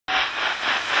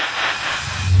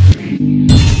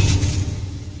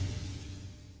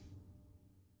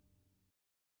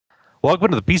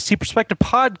Welcome to the PC Perspective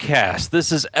Podcast.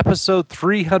 This is episode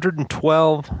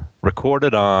 312,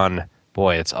 recorded on,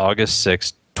 it's August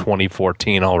 6th,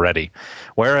 2014 already.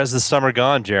 Where has the summer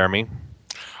gone, Jeremy?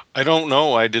 I don't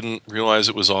know. I didn't realize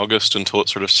it was August until it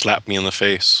sort of slapped me in the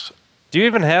face. Do you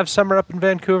even have summer up in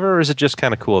Vancouver, or is it just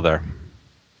kind of cool there?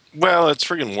 Well, it's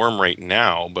friggin' warm right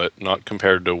now, but not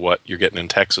compared to what you're getting in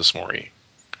Texas, Maury.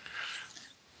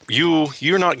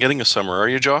 You're not getting a summer, are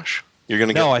you, Josh? You're going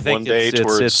to get one day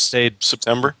towards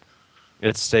September?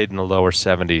 It stayed in the lower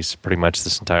 70s pretty much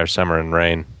this entire summer in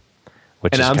rain,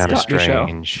 which is kind of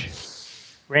strange.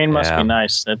 Rain must be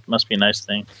nice. That must be a nice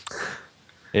thing.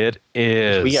 It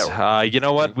is. You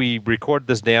know what? We record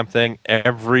this damn thing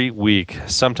every week,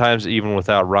 sometimes even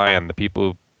without Ryan,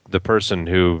 the person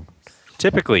who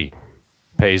typically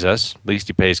pays us. At least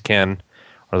he pays Ken,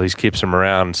 or at least keeps him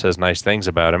around and says nice things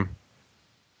about him.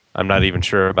 I'm not even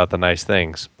sure about the nice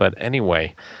things. But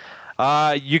anyway,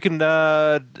 you can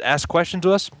ask questions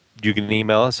to us. You can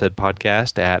email us at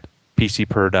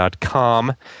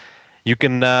podcast@pcper.com. You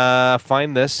can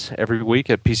find this every week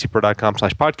at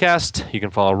pcper.com/podcast. You can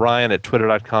follow Ryan at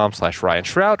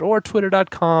twitter.com/RyanShrout or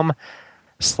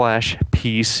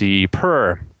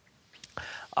twitter.com/PCper.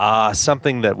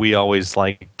 Something that we always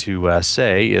like to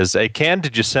say is, hey, Ken,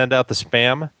 did you send out the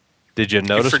spam? Did you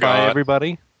notify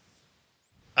everybody?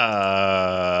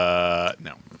 No.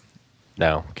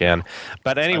 No, Ken.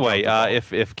 But anyway,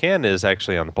 if Ken is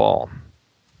actually on the ball,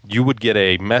 you would get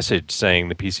a message saying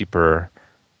the PCper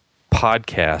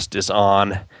podcast is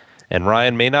on, and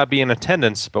Ryan may not be in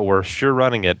attendance, but we're sure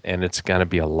running it, and it's going to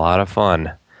be a lot of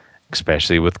fun,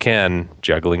 especially with Ken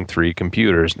juggling 3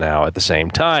 computers now at the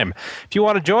same time. If you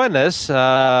want to join this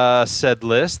said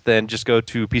list, then just go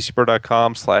to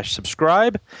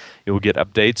pcper.com/subscribe. You will get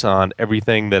updates on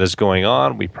everything that is going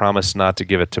on. We promise not to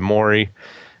give it to Maury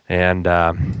and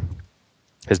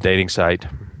his dating site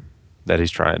that he's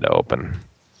trying to open.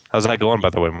 How's that going, by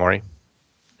the way, Maury?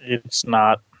 It's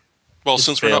not. Well,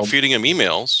 since we're not feeding him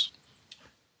emails.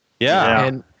 Yeah.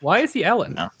 And why is he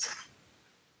yelling? No.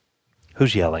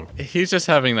 Who's yelling? He's just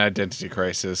having an identity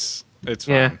crisis. It's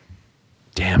fine. Yeah.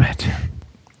 Damn it.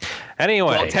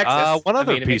 Anyway, Well, Texas, one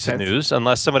other it piece makes of sense. news,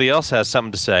 unless somebody else has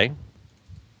something to say.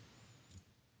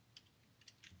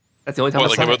 That's the only time What, I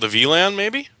like saw about it. the VLAN,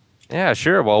 maybe? Yeah,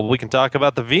 sure. Well, we can talk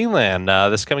about the VLAN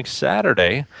this coming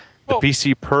Saturday. The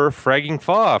PC per Fragging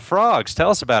Frogs. Tell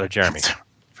us about it, Jeremy.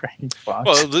 Fragging Frogs.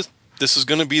 Well, this is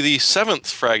going to be the 7th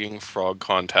Fragging Frog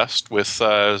contest with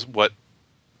what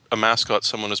a mascot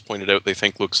someone has pointed out they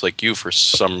think looks like you for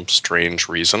some strange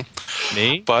reason.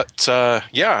 Me? But,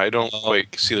 yeah, I don't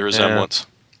quite see the resemblance.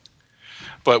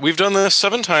 But we've done this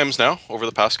 7 times now over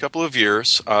the past couple of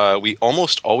years. We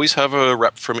almost always have a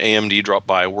rep from AMD drop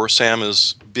by. Sam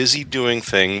is busy doing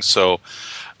things, so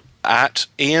at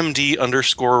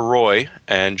AMD_Roy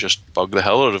and just bug the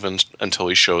hell out of him until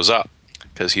he shows up,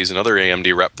 because he's another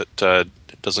AMD rep that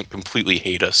doesn't completely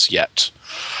hate us yet.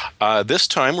 This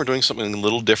time we're doing something a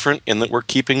little different in that we're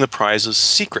keeping the prizes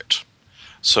secret.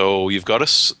 So you've got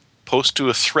to post to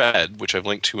a thread, which I've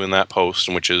linked to in that post,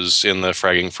 and which is in the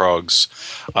Fragging Frogs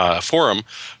forum,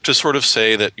 to sort of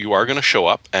say that you are going to show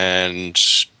up, and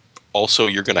also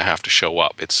you're going to have to show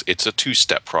up. It's a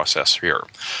 2-step process here.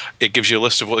 It gives you a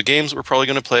list of what the games that we're probably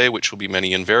going to play, which will be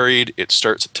many and varied. It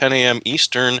starts at 10 a.m.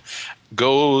 Eastern,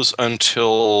 goes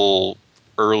until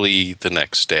early the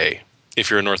next day. If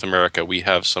you're in North America, we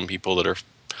have some people that are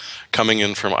coming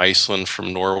in from Iceland,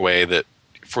 from Norway, that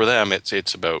for them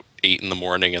it's about 8 in the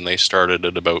morning, and they started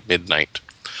at about midnight.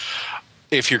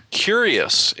 If you're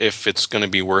curious if it's going to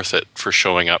be worth it for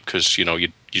showing up, because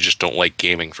you just don't like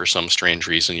gaming for some strange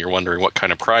reason, you're wondering what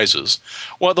kind of prizes.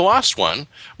 Well, the last one,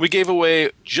 we gave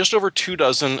away just over 2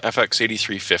 dozen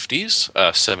FX8350s,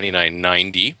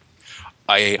 7990,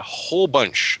 a whole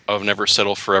bunch of Never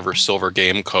Settle Forever silver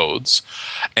game codes,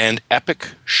 and epic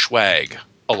swag.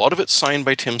 A lot of it signed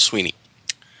by Tim Sweeney.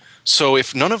 So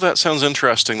if none of that sounds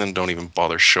interesting, then don't even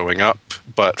bother showing up.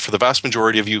 But for the vast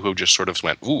majority of you who just sort of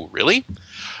went, ooh, really?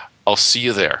 I'll see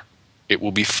you there. It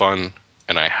will be fun,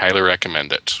 and I highly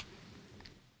recommend it.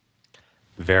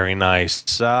 Very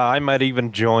nice. I might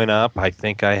even join up. I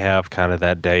think I have kind of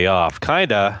that day off.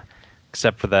 Kinda,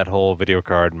 except for that whole video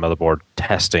card and motherboard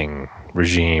testing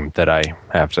regime that I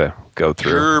have to go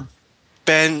through. You're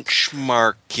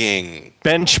benchmarking.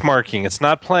 Benchmarking. It's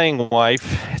not playing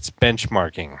wife. It's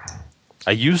benchmarking.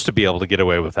 I used to be able to get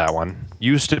away with that one.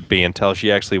 Used to be, until she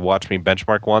actually watched me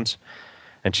benchmark once.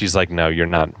 And she's like, no, you're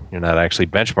not actually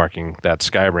benchmarking that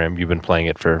Skyrim. You've been playing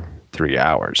it for 3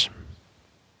 hours.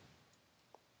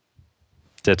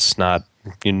 That's not,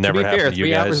 you never To be have fair, to, you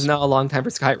 3 guys. hours is not a long time for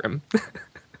Skyrim.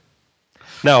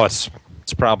 No, it's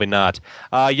probably not.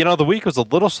 The week was a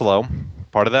little slow.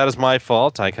 Part of that is my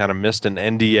fault. I kind of missed an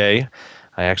NDA.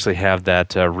 I actually have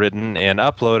that written and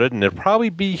uploaded, and it'll probably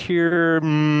be here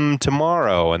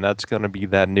tomorrow, and that's going to be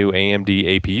that new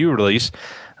AMD APU release.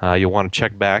 You'll want to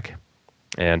check back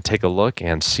and take a look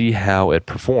and see how it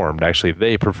performed. Actually,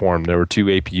 they performed. There were 2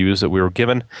 APUs that we were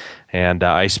given, and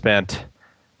I spent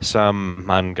some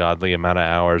ungodly amount of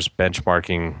hours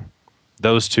benchmarking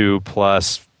those 2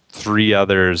 plus 3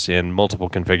 others in multiple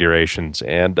configurations,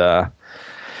 and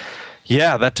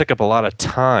yeah, that took up a lot of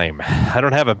time. I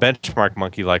don't have a benchmark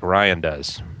monkey like Ryan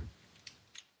does.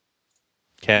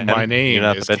 Ken, My name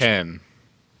is Ken.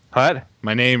 What?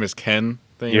 My name is Ken.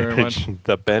 Thank you very much.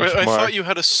 The benchmark. I thought you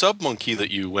had a sub monkey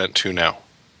that you went to now.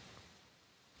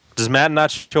 Does Matt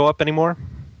not show up anymore?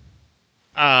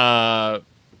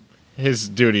 His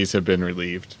duties have been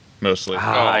relieved, mostly.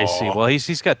 I see. Well,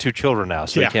 he's got 2 children now,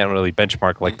 so he can't really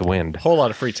benchmark like the wind. Whole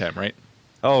lot of free time, right?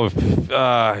 Oh,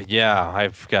 yeah,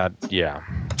 I've got, yeah.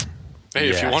 Hey,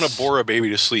 if you want to bore a baby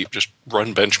to sleep, just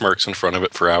run benchmarks in front of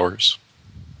it for hours.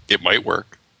 It might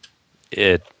work.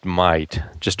 It might.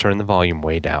 Just turn the volume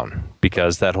way down,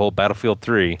 because that whole Battlefield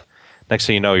 3, next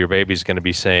thing you know, your baby's going to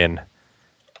be saying,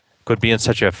 quit being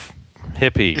such a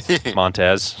hippie,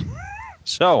 Montez.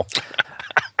 So,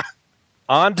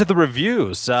 on to the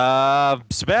reviews.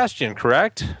 Sebastian,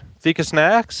 correct? Thecus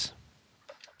Nax?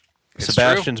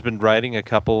 Sebastian's been writing a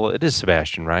couple. It is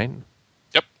Sebastian, right?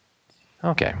 Yep.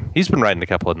 Okay. He's been writing a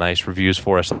couple of nice reviews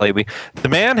for us lately. The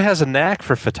man has a knack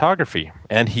for photography,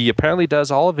 and he apparently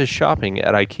does all of his shopping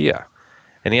at IKEA.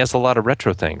 And he has a lot of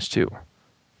retro things, too,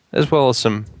 as well as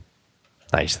some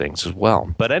nice things as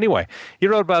well. But anyway, he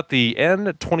wrote about the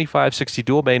N2560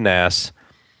 dual bay NAS.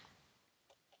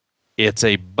 It's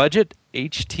a budget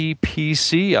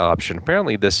HTPC option.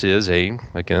 Apparently, this is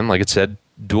again, like it said,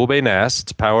 dual bay NAS.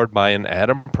 It's powered by an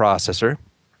Atom processor.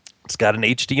 It's got an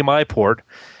HDMI port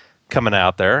coming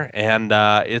out there, and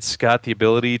it's got the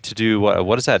ability to do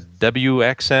what is that?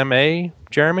 WXMA,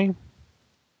 Jeremy?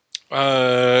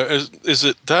 Is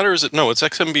it that, or is it no? It's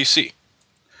XMBC.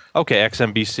 Okay,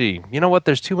 XMBC. You know what?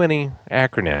 There's too many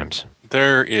acronyms.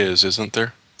 There is, isn't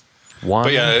there? One.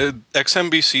 But yeah,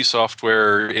 XMBC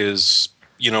software is,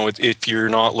 if you're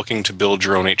not looking to build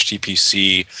your own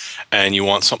HTPC and you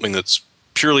want something that's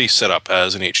purely set up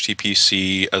as an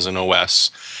HTPC, as an OS,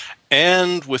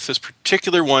 and with this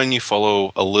particular one, you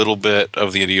follow a little bit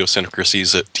of the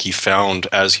idiosyncrasies that he found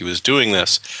as he was doing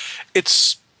this.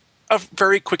 It's a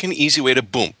very quick and easy way to,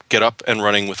 boom, get up and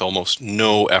running with almost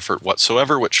no effort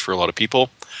whatsoever, which for a lot of people,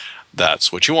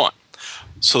 that's what you want.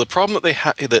 So the problem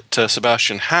that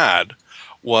Sebastian had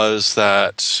was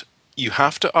that you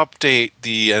have to update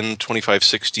the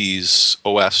N2560's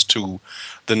OS to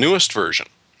the newest version.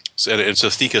 It's a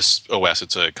Thecus OS.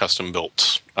 It's a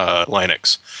custom-built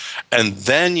Linux. And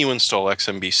then you install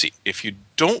XMBC. If you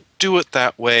don't do it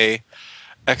that way,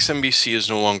 XMBC is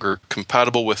no longer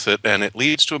compatible with it, and it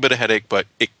leads to a bit of headache, but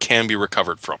it can be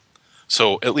recovered from.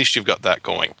 So at least you've got that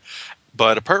going.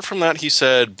 But apart from that, he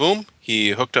said, boom,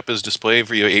 he hooked up his display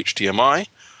via HDMI,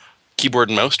 keyboard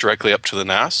and mouse directly up to the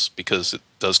NAS, because it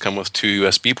does come with 2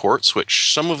 USB ports,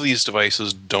 which some of these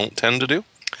devices don't tend to do.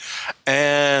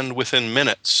 And within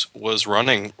minutes was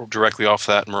running directly off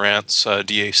that Marantz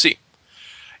DAC.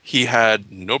 He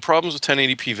had no problems with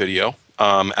 1080p video.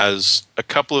 As a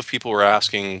couple of people were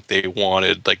asking, they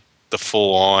wanted like the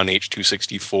full-on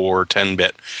H.264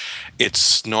 10-bit.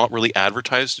 It's not really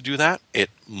advertised to do that. It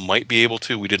might be able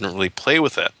to. We didn't really play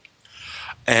with it.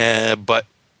 But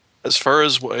as far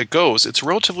as what it goes, it's a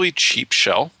relatively cheap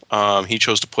shell. He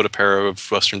chose to put a pair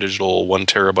of Western Digital 4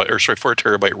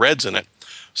 terabyte Reds in it.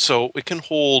 So it can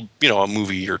hold, a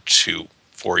movie or 2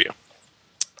 for you.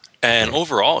 And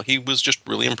overall, he was just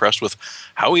really impressed with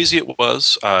how easy it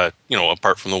was,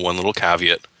 apart from the one little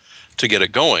caveat, to get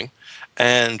it going.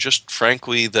 And just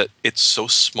frankly, that it's so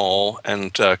small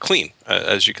and clean.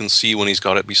 As you can see when he's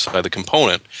got it beside the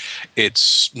component,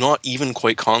 it's not even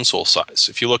quite console size.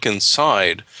 If you look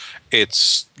inside,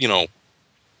 it's, the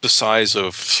size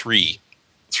of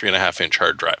 3.5-inch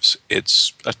hard drives.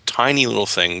 It's a tiny little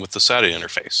thing with the SATA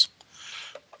interface.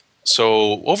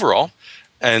 So overall,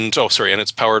 and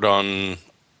it's powered on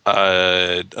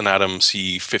an Atom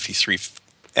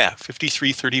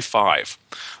C5335.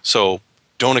 So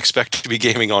don't expect to be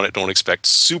gaming on it. Don't expect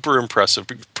super impressive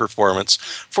performance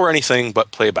for anything but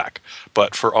playback.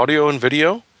 But for audio and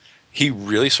video, he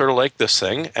really sort of liked this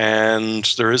thing. And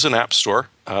there is an app store.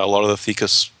 A lot of the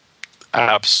Thecus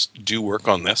apps do work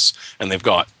on this, and they've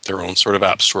got their own sort of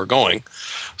app store going.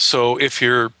 So if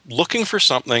you're looking for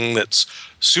something that's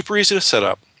super easy to set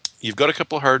up, you've got a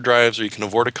couple of hard drives, or you can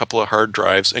afford a couple of hard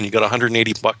drives, and you got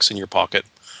 $180 in your pocket,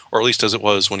 or at least as it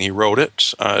was when he wrote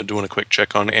it. Doing a quick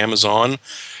check on Amazon,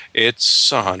 it's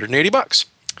 $180.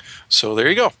 So there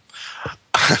you go.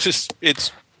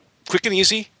 It's quick and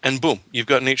easy, and boom, you've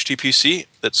got an HTPC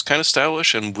that's kind of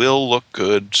stylish and will look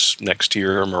good next to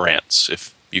your Marantz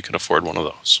if you can afford one of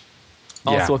those.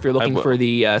 Also, if you're looking for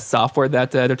the software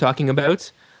that they're talking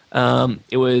about,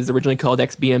 it was originally called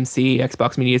XBMC,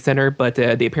 Xbox Media Center, but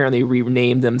they apparently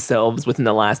renamed themselves within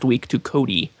the last week to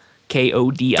Kodi,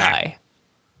 Kodi.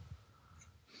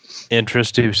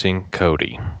 Introducing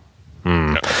Kodi.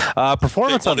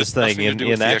 Performance on this thing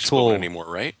in actual anymore,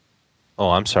 right? Oh,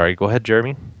 I'm sorry. Go ahead,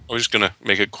 Jeremy. I was just going to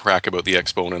make a crack about the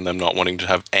Xbone and them not wanting to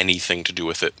have anything to do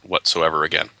with it whatsoever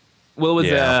again. Well,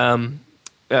 it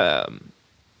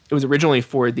was originally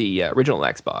for the original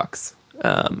Xbox.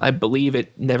 I believe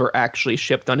it never actually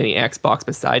shipped on any Xbox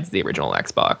besides the original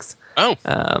Xbox. Oh.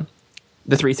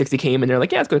 The 360 came and they're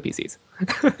like, yeah, let's go to PCs.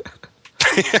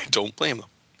 I don't blame them.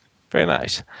 Very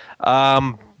nice.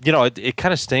 It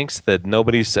kind of stinks that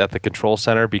nobody's at the control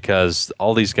center because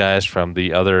all these guys from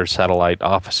the other satellite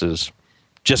offices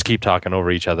just keep talking over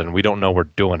each other, and we don't know we're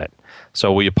doing it.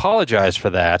 So we apologize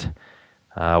for that.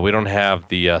 We don't have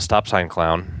the stop sign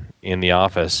clown in the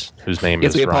office whose name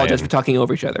is Yes, we apologize Ryan. for talking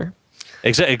over each other.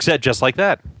 Except just like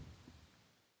that.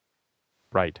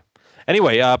 Right.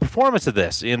 Anyway, performance of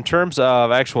this in terms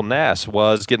of actual NAS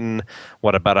was getting,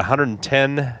 about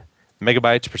 110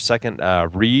 megabytes per second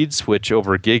reads, which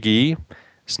over GigE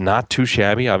is not too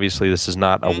shabby. Obviously, this is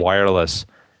not a wireless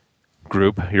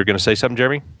group. You're going to say something,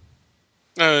 Jeremy?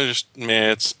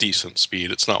 It's decent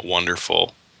speed. It's not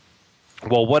wonderful.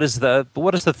 Well, what is the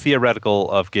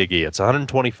theoretical of GigE? It's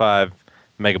 125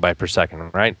 megabyte per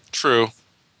second, right? True.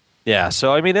 Yeah,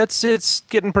 so I mean it's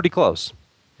getting pretty close,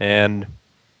 and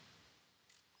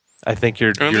I think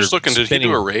you're. I'm just looking. Did he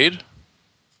do a raid?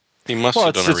 He must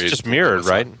have done a raid. It's just mirrored,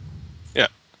 right?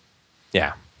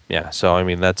 Yeah. Yeah. So I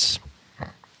mean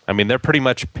they're pretty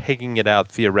much pegging it out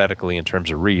theoretically in terms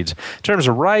of reads. In terms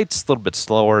of writes, a little bit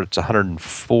slower. It's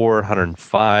 104,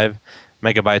 105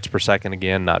 megabytes per second.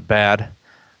 Again, not bad.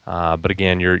 But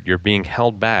again, you're being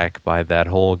held back by that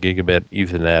whole gigabit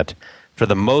Ethernet for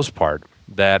the most part.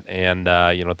 That and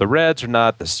the Reds are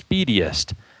not the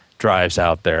speediest drives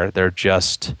out there. They're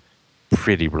just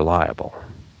pretty reliable.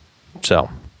 So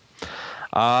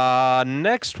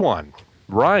next one,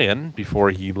 Ryan.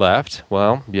 Before he left,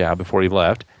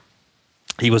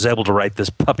 he was able to write this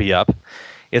puppy up.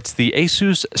 It's the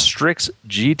ASUS Strix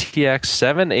GTX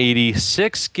 780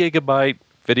 6 gigabyte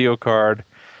video card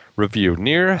review.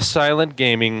 Near silent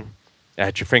gaming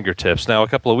at your fingertips. Now, a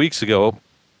couple of weeks ago,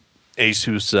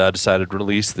 ASUS decided to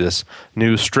release this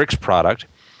new Strix product,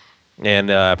 and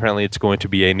apparently it's going to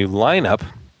be a new lineup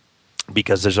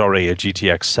because there's already a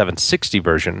GTX 760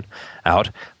 version out.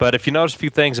 But if you notice a few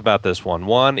things about this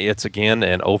one, it's again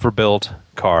an overbuilt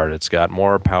card. It's got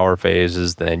more power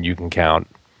phases than you can count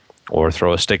or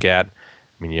throw a stick at. I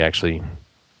mean, you actually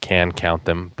can count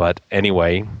them, but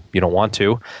anyway, you don't want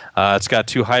to. It's got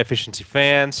 2 high-efficiency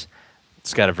fans.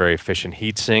 It's got a very efficient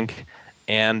heatsink,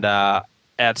 and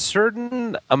at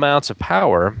certain amounts of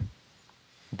power,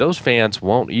 those fans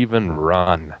won't even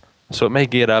run. So it may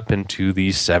get up into the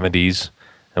 70s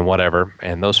and whatever,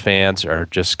 and those fans are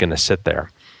just going to sit there.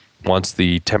 Once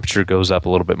the temperature goes up a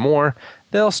little bit more,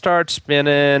 they'll start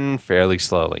spinning fairly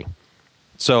slowly.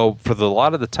 So for a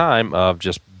lot of the time of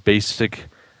just basic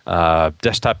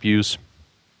desktop use,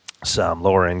 some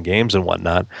lower-end games and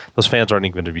whatnot, those fans aren't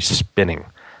even going to be spinning.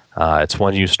 It's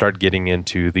when you start getting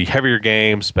into the heavier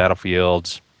games,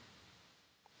 Battlefields,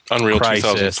 Unreal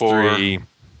Crisis 2004. 3.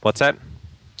 What's that?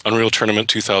 Unreal Tournament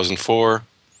 2004.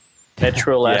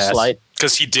 Metro Last Light.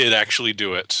 Because he did actually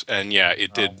do it, and yeah,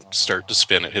 it did start to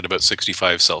spin. It hit about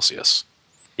 65 Celsius.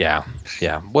 Yeah.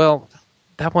 Well,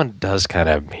 that one does kind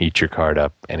of heat your card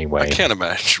up anyway. I can't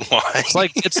imagine why.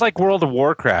 It's like World of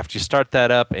Warcraft. You start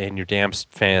that up, and your damn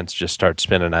fans just start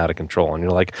spinning out of control, and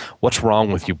you're like, "What's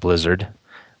wrong with you, Blizzard?"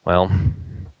 Well,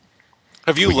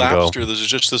 have you lapsed, or this is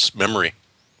just this memory?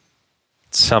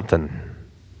 Something.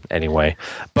 Anyway,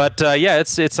 but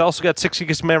it's also got 6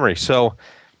 gigs of memory, so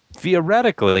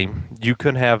theoretically you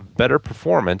could have better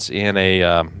performance in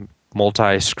a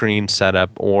multi-screen setup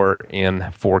or in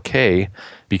 4K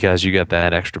because you got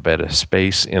that extra bit of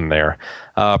space in there.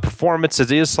 Performance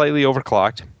is slightly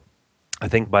overclocked, I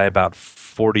think by about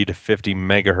 40 to 50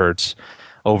 megahertz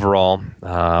overall.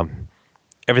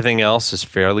 Everything else is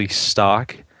fairly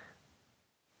stock,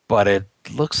 but it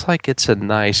looks like it's a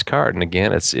nice card. And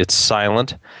again, it's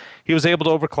silent. He was able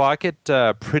to overclock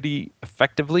it pretty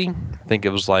effectively. I think it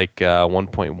was like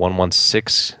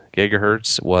 1.116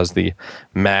 gigahertz was the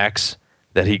max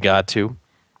that he got to.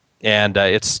 And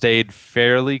it stayed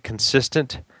fairly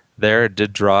consistent there. It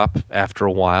did drop after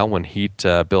a while when heat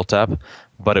built up,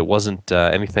 but it wasn't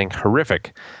anything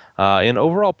horrific. In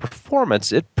overall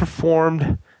performance, it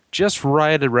performed just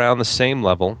right around the same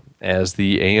level as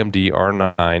the AMD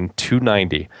R9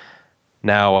 290.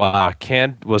 Now,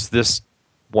 was this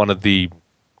one of the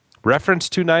reference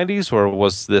 290s, or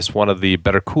was this one of the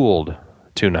better cooled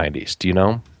 290s? Do you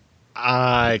know?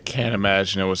 I can't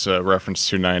imagine it was a reference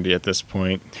 290 at this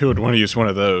point. Who would want to use one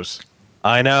of those?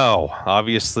 I know.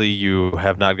 Obviously, you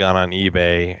have not gone on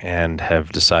eBay and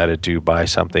have decided to buy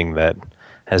something that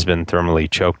has been thermally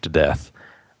choked to death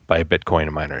by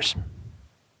Bitcoin miners.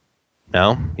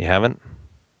 No? You haven't?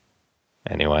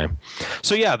 Anyway.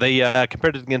 So yeah, they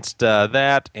compared it against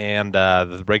that and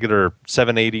the regular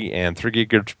 780 and 3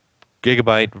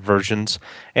 gigabyte versions,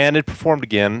 and it performed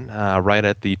again right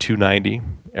at the 290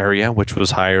 area, which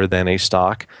was higher than a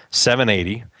stock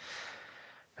 780.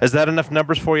 Is that enough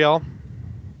numbers for y'all?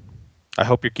 I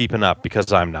hope you're keeping up,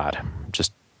 because I'm not.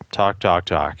 Just talk.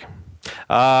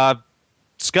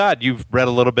 Scott, you've read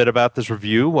a little bit about this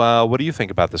review. What do you think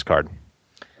about this card?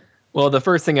 Well, the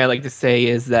first thing I'd like to say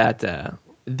is that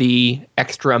the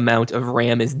extra amount of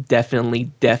RAM is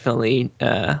definitely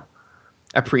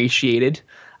appreciated.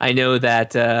 I know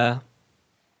that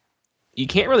you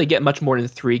can't really get much more than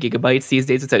 3 gigabytes these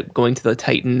days without going to the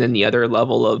Titan and the other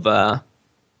level of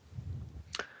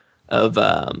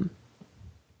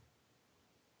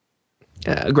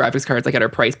graphics cards, like at our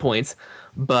price points.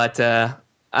 But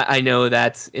I know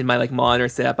that in my monitor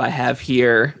setup I have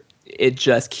here, it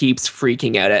just keeps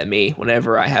freaking out at me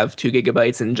whenever I have 2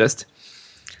 gigabytes and just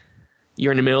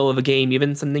you're in the middle of a game,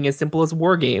 even something as simple as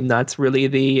War Game, that's really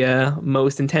the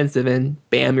most intensive, and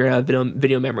bam, your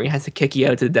video memory has to kick you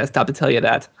out to the desktop to tell you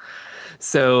that.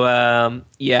 So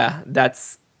yeah,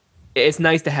 it's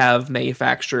nice to have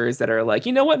manufacturers that are like,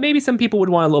 you know what, maybe some people would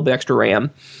want a little bit extra RAM.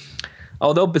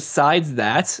 Although besides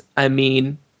that, I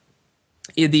mean,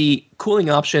 the cooling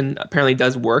option apparently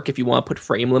does work if you want to put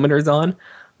frame limiters on,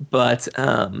 but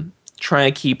try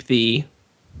and keep the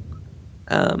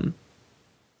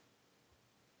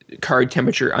card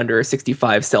temperature under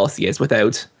 65 Celsius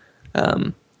without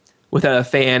a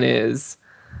fan is,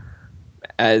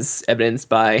 as evidenced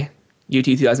by UT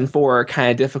 2004,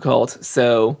 kind of difficult.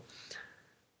 So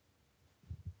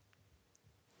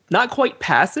not quite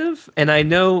passive, and I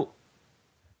know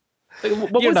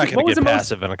you're not going to get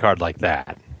passive in a card like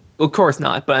that. Of course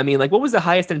not, but I mean, what was the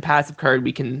highest end passive card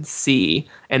we can see,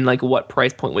 and what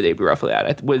price point would they be roughly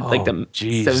at? Would the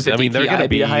 750 I mean, they're going to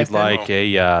be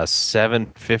a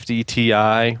 750 Ti,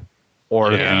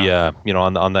 or the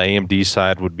on the AMD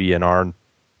side would be an R7,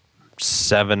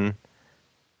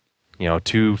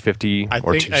 250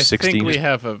 or 260. I think we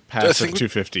have a passive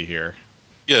 250 here.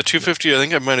 Yeah, 250. I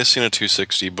think I might have seen a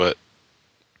 260, but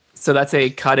so that's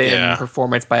a cut in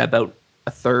performance by about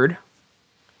a third.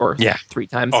 Or 3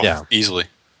 times. Oh, easily.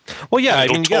 Well, yeah, I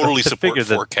mean, you totally got to figure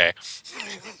 4K. That.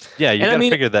 Yeah, you got to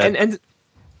figure that. And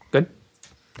good.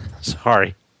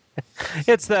 Sorry,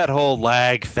 it's that whole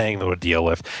lag thing that we'll deal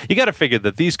with. You got to figure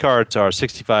that these cards are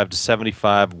 65 to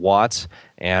 75 watts,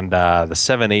 and the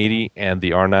 780 and the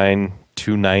R9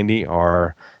 290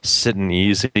 are sitting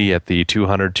easy at the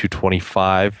 200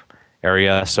 225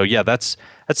 area. So yeah, that's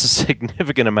a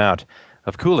significant amount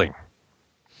of cooling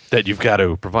that you've got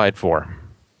to provide for.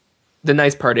 The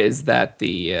nice part is that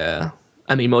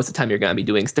most of the time you're going to be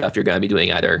doing stuff. You're going to be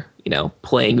doing either,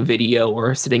 playing video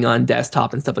or sitting on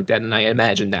desktop and stuff like that. And I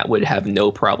imagine that would have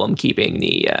no problem keeping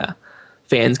the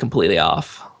fans completely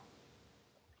off.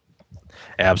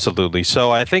 Absolutely. So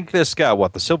I think this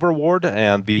got the Silver Award,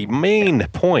 and the main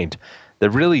point that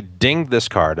really dinged this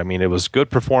card. I mean, it was good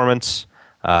performance,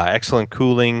 excellent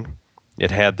cooling.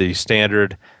 It had the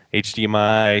standard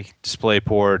HDMI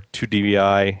DisplayPort, 2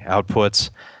 DVI outputs.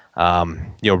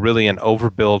 Really an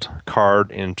overbuilt card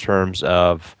in terms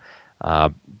of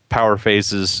power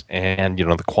phases and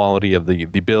the quality of the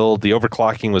build. The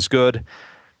overclocking was good,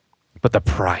 but the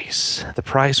price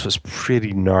was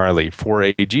pretty gnarly. For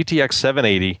a GTX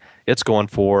 780, it's going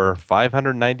for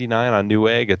 $599 on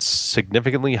Newegg. It's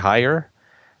significantly higher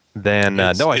than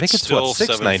I think it's still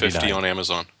 $699 on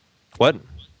Amazon. What?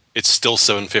 It's still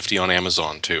 $750 on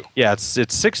Amazon too. Yeah, it's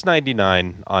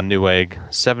 $699 on Newegg,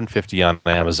 $750 on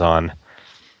Amazon.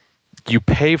 You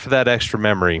pay for that extra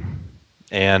memory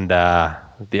and the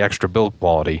extra build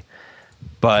quality,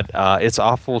 but it's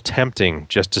awful tempting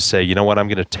just to say, you know what, I'm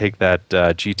going to take that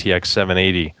GTX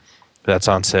 780 that's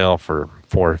on sale for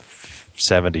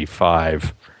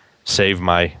 $475, save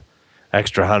my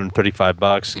extra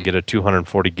 $135 and get a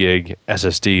 240 gig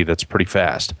SSD that's pretty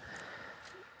fast.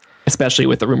 Especially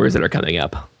with the rumors that are coming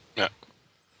up. Yeah.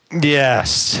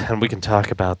 Yes, and we can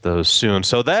talk about those soon.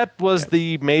 So that was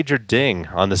the major ding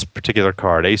on this particular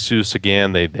card. ASUS,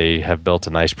 again, they have built a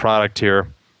nice product here.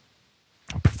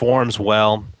 Performs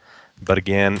well, but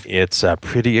again, it's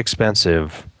pretty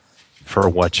expensive for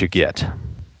what you get.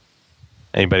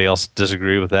 Anybody else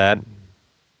disagree with that?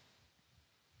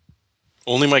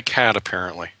 Only my cat,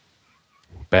 apparently.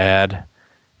 Bad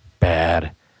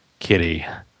kitty.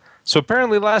 So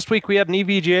apparently last week we had an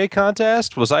EVGA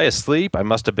contest. Was I asleep? I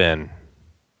must have been.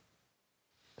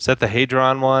 Is that the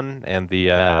Hadron one and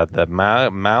the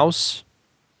mouse?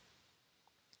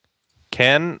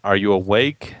 Ken, are you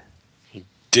awake?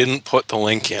 Didn't put the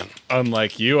link in.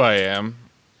 Unlike you, I am.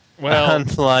 Well,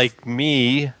 unlike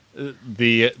me,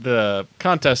 the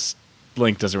contest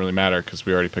link doesn't really matter because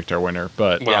we already picked our winner.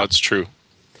 But well, it's true.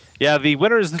 Yeah, the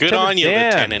winner is Good on you,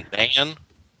 Lieutenant Dan.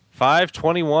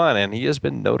 521, and he has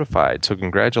been notified. So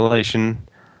congratulations,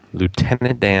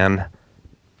 Lieutenant Dan.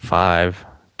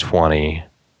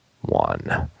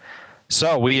 521.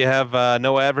 So we have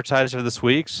no advertiser this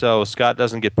week, so Scott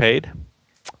doesn't get paid.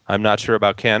 I'm not sure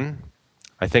about Ken.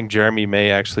 I think Jeremy may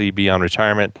actually be on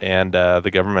retirement, and the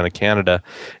government of Canada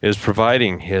is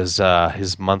providing his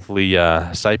monthly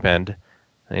stipend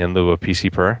in lieu of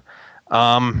PC per.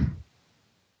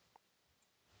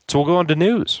 So we'll go into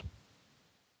news.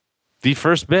 The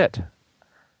first bit.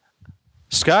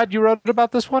 Scott, you wrote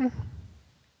about this one?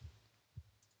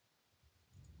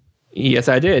 Yes,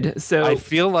 I did. So I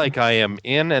feel like I am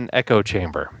in an echo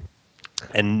chamber,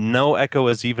 and no echo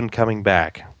is even coming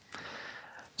back.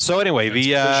 So anyway,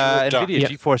 the NVIDIA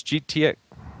GeForce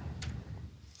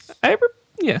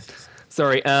GTX.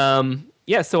 Sorry.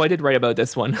 So I did write about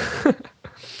this one.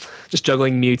 Just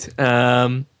juggling mute.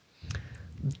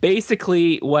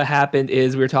 Basically, what happened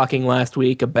is we were talking last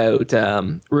week about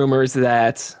rumors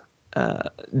that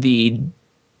the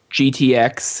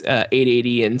GTX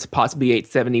 880 and possibly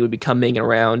 870 would be coming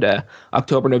around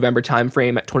October-November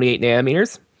timeframe at 28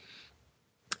 nanometers.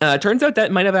 Turns out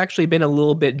that might have actually been a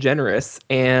little bit generous,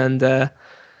 and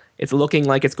it's looking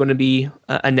like it's going to be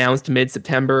announced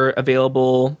mid-September,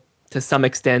 available to some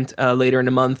extent later in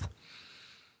the month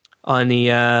on the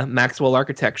Maxwell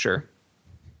architecture.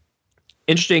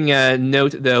 Interesting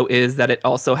note, though, is that it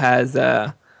also has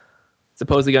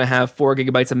supposedly going to have 4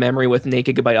 gigabytes of memory with an 8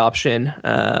 gigabyte option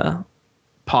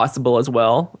possible as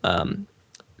well.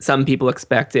 Some people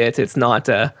expect it. It's not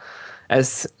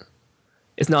as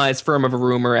firm of a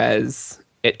rumor as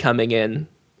it coming in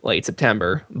late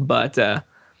September, but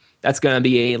that's going to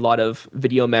be a lot of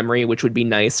video memory, which would be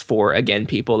nice for, again,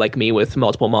 people like me with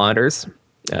multiple monitors,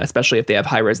 especially if they have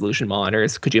high resolution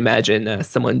monitors. Could you imagine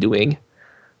someone doing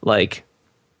like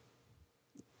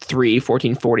 3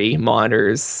 1440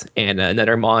 monitors and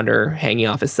another monitor hanging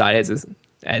off his side as an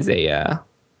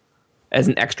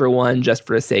extra one just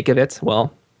for the sake of it?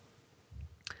 Well,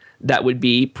 that would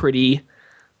be pretty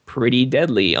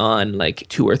deadly on like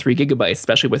 2 or 3 gigabytes,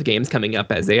 especially with games coming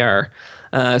up as they are.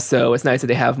 So it's nice that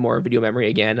they have more video memory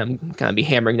again. I'm going to be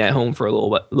hammering that home for a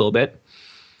little bit.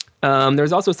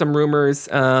 There's also some rumors,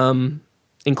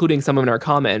 including some in our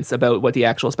comments, about what the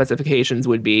actual specifications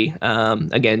would be.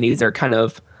 Again, these are kind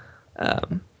of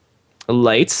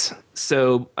light,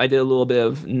 so I did a little bit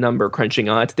of number crunching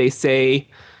on it. They say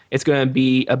it's going to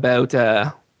be about,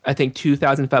 I think,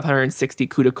 2,560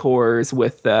 CUDA cores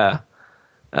with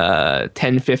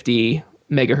 1050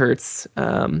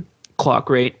 megahertz clock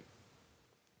rate,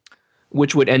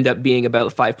 which would end up being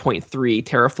about 5.3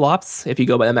 teraflops if you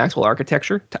go by the Maxwell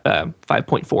architecture,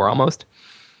 5.4 almost,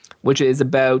 which is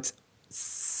about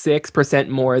 6%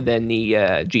 more than the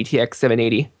GTX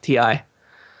 780 Ti.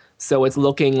 So it's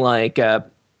looking like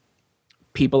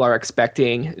people are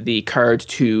expecting the card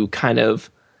to kind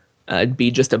of be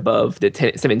just above the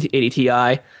 780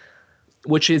 Ti,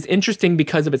 which is interesting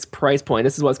because of its price point.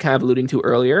 This is what I was kind of alluding to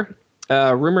earlier.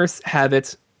 Rumors have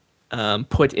it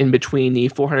put in between the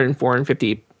 $400 and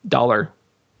 $450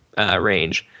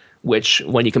 range, which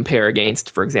when you compare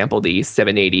against, for example, the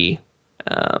 780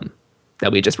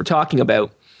 that we just were talking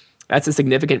about, that's a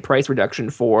significant price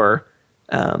reduction for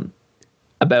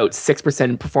about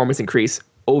 6% performance increase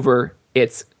over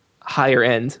its higher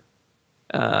end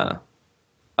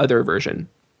other version.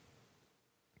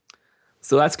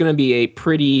 So that's going to be a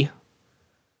pretty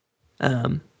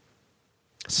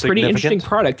interesting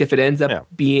product if it ends up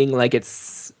being like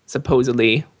it's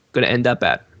supposedly going to end up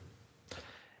at.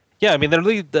 Yeah, I mean,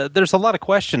 there's a lot of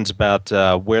questions about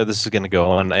where this is going to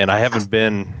go, and I haven't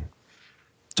been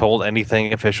told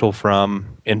anything official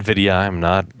from NVIDIA. I'm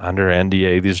not under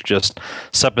NDA. These are just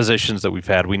suppositions that we've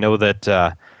had. We know that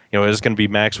it is going to be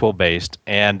Maxwell based,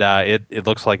 and it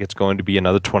looks like it's going to be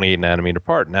another 28 nanometer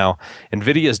part. Now,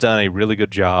 NVIDIA has done a really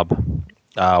good job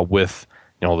with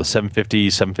the 750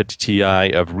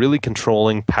 Ti of really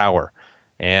controlling power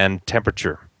and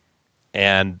temperature,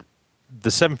 and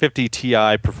the 750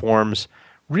 Ti performs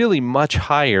really much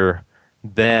higher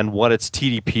than what its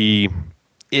TDP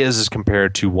is as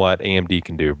compared to what AMD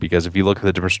can do. Because if you look at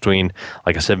the difference between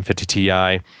like a 750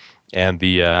 Ti and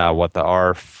the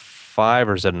R5,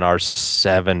 or is it an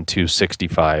R7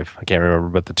 265? I can't remember,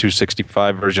 but the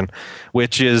 265 version,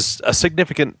 which is a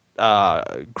significant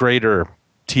greater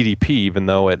TDP, even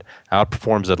though it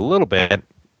outperforms it a little bit,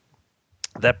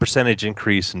 that percentage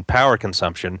increase in power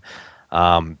consumption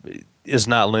is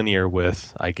not linear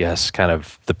with, I guess, kind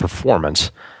of the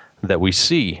performance that we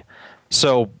see.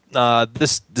 So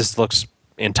this looks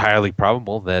entirely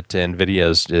probable that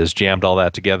NVIDIA is jammed all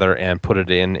that together and put it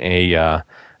in a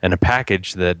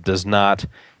package that does not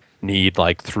need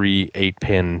like 3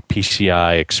 8-pin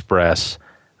PCI Express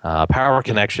power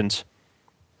connections.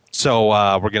 So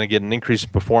we're going to get an increase in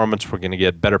performance. We're going to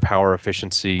get better power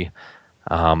efficiency.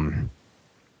 I'm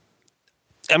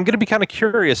going to be kind of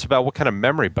curious about what kind of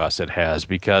memory bus it has,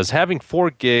 because having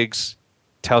 4 gigs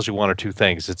tells you one or two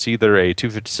things. It's either a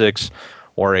 256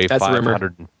 or a That's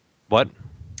 500. What?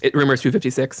 It rumors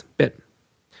 256 bit.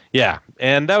 Yeah,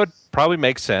 and that would probably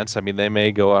make sense. I mean, they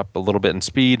may go up a little bit in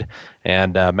speed,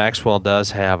 and Maxwell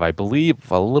does have, I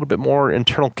believe, a little bit more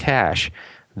internal cache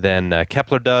than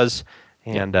Kepler does,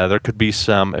 and there could be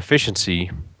some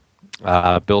efficiency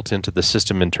built into the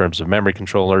system in terms of memory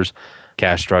controllers,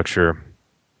 cache structure,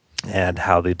 and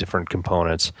how the different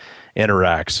components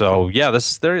interact. So yeah,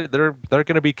 they're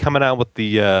going to be coming out with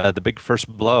the big first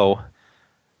blow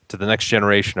to the next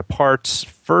generation of parts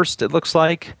first, it looks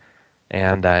like,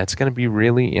 and it's going to be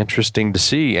really interesting to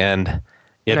see. And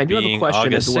it I do have a being question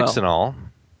August as well. 6th and all.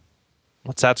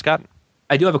 What's that, Scott?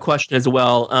 I do have a question as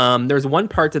well. There's one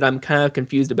part that I'm kind of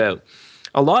confused about.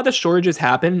 A lot of the shortages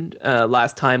happened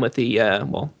last time with the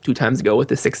 2 times ago with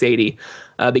the 680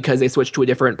 because they switched to a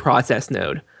different process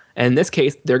node. And in this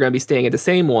case, they're going to be staying at the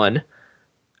same one,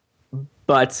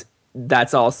 but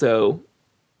that's also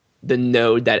the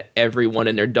node that everyone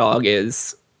and their dog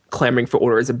is clamoring for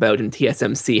orders about, and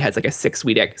TSMC has like a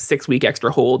 6-week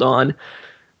extra hold on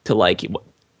to like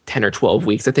 10 or 12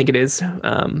 weeks, I think it is. So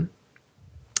I'm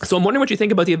wondering what you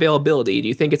think about the availability. Do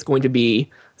you think it's going to be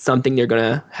something they're going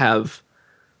to have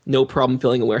no problem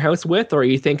filling a warehouse with, or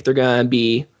you think they're going to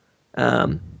be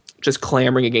just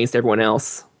clamoring against everyone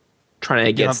else, trying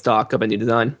to get stock of a new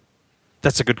design?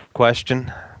 That's a good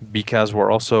question, because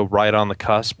we're also right on the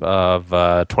cusp of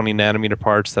 20 nanometer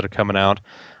parts that are coming out.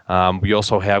 We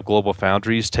also have Global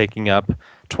Foundries taking up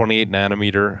 28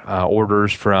 nanometer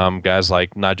orders from guys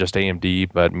like not just AMD,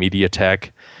 but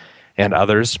MediaTek and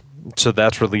others. So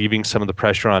that's relieving some of the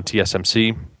pressure on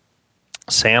TSMC.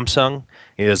 Samsung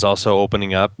is also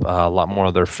opening up a lot more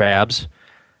of their fabs.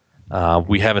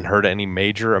 We haven't heard any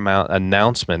major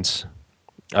announcements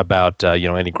about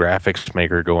any graphics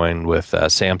maker going with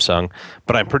Samsung,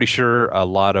 but I'm pretty sure a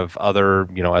lot of other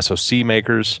SoC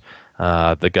makers,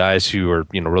 the guys who are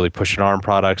really pushing ARM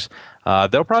products,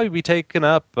 they'll probably be taking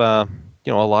up a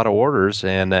lot of orders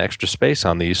and extra space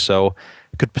on these, so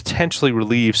it could potentially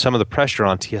relieve some of the pressure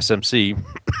on TSMC,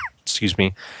 excuse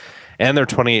me, and their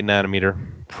 28 nanometer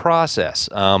process.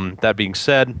 That being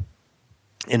said,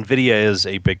 NVIDIA is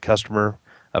a big customer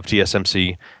of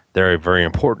TSMC. They're a very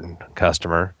important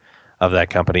customer of that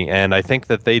company, and I think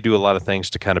that they do a lot of things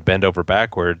to kind of bend over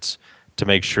backwards to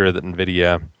make sure that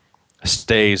NVIDIA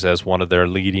stays as one of their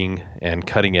leading and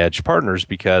cutting-edge partners,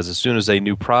 because as soon as a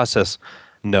new process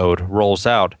node rolls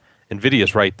out,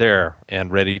 NVIDIA's right there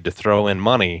and ready to throw in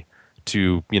money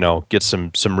to get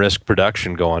some risk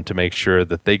production going to make sure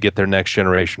that they get their next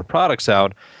generation of products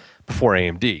out before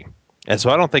AMD. And so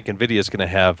I don't think NVIDIA is going to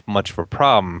have much of a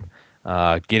problem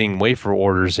getting wafer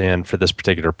orders in for this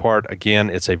particular part. Again,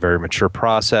 it's a very mature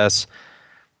process.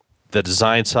 The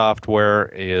design software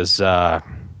is,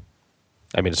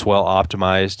 it's well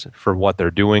optimized for what they're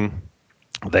doing.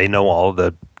 They know all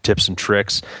the tips and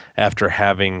tricks after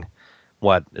having,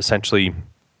 essentially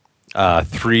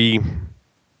 3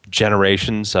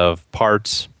 generations of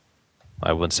parts.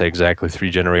 I wouldn't say exactly 3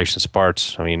 generations of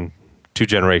parts. 2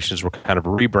 generations were kind of a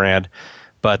rebrand,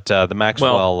 but the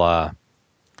Maxwell...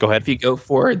 Go ahead. If you go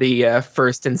for the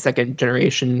first and second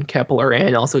generation Kepler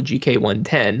and also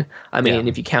GK110,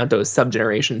 if you count those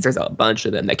sub-generations, there's a bunch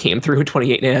of them that came through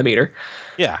 28 nanometer.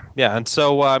 Yeah. And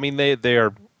so, they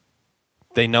are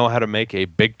They know how to make a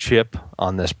big chip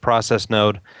on this process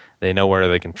node. They know where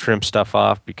they can trim stuff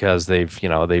off because they've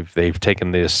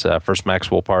taken this first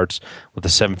Maxwell parts with the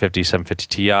 750, 750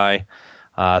 Ti.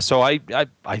 So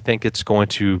I think it's going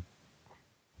to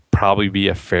probably be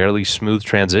a fairly smooth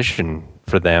transition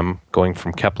for them going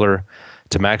from Kepler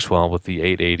to Maxwell with the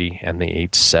 880 and the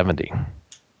 870.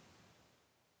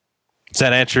 Does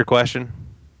that answer your question?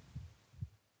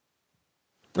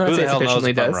 Who the hell knows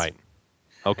if I'm right?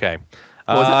 Okay.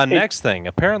 Next thing.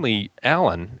 Apparently,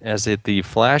 Alan is at the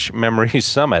Flash Memory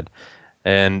Summit,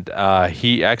 and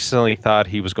he accidentally thought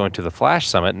he was going to the Flash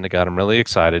Summit, and it got him really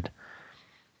excited.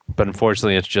 But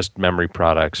unfortunately, it's just memory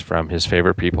products from his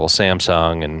favorite people,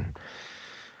 Samsung and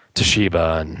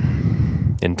Toshiba and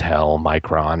Intel,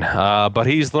 Micron. But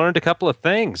he's learned a couple of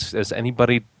things. Has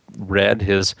anybody read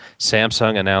his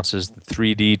Samsung announces the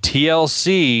 3D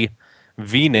TLC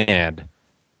VNAND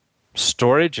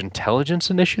Storage Intelligence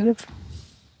Initiative?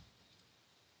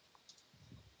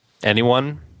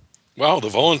 Anyone? Wow, the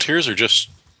volunteers are just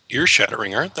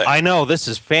ear-shattering, aren't they? I know, this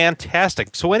is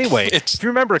fantastic. So anyway, if you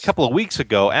remember a couple of weeks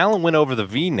ago, Alan went over the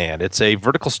VNAND. It's a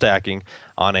vertical stacking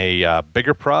on a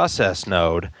bigger process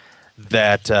node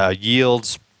that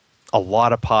yields a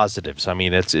lot of positives. I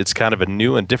mean, it's kind of a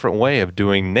new and different way of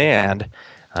doing NAND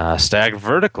stacked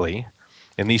vertically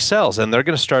in these cells. And they're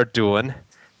going to start doing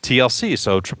TLC,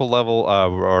 so triple level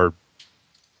or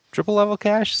triple level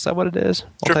cache. Is that what it is?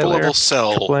 Triple level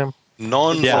cell,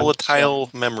 non-volatile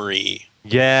memory.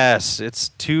 Yes, it's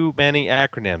too many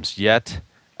acronyms yet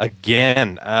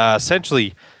again.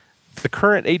 Essentially, the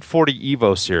current 840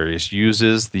 Evo series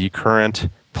uses the current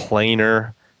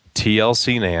planar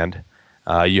TLC NAND.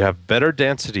 You have better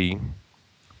density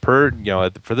for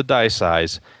the die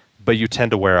size, but you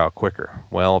tend to wear out quicker.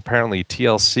 Well, apparently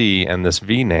TLC and this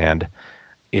VNAND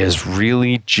is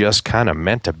really just kind of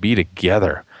meant to be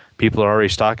together. People are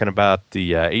already talking about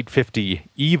the 850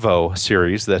 Evo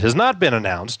series that has not been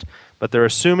announced, but they're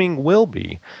assuming will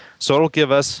be. So it'll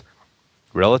give us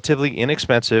relatively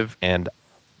inexpensive and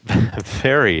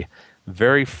very,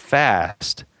 very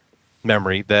fast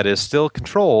memory that is still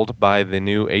controlled by the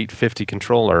new 850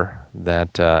 controller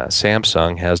that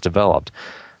Samsung has developed.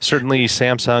 Certainly,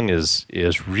 Samsung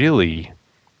is really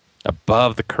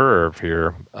above the curve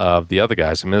here of the other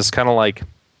guys. I mean, it's kind of like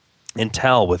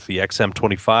Intel with the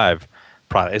XM25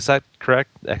 product. Is that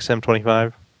correct?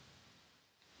 XM25?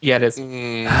 Yeah, it is.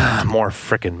 More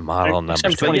freaking model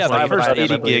numbers. But yeah, the first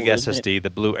 80 gig SSD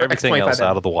that blew everything else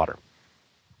out of the water.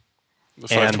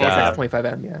 And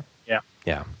 525M,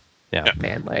 yeah.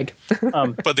 Man leg.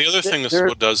 But the other thing this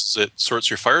does is it sorts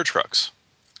your fire trucks.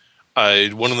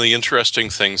 One of the interesting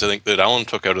things I think that Alan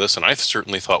took out of this, and I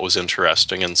certainly thought was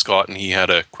interesting, and Scott and he had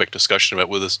a quick discussion about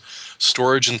with, is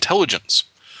storage intelligence.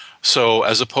 So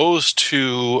as opposed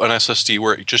to an SSD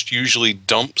where it just usually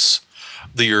dumps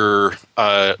the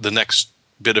next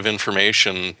bit of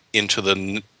information into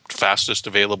the fastest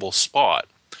available spot,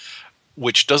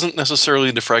 which doesn't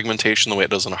necessarily do fragmentation the way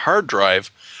it does on a hard drive,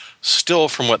 still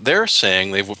from what they're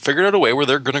saying, they've figured out a way where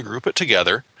they're going to group it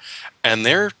together, and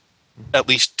they're at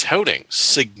least touting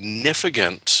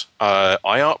significant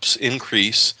IOPS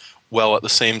increase while at the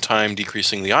same time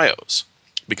decreasing the IOs,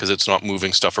 because it's not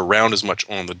moving stuff around as much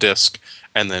on the disk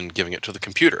and then giving it to the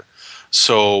computer.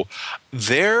 So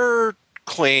their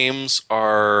claims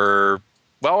are,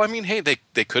 well, I mean, hey,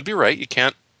 they could be right. You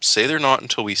can't say they're not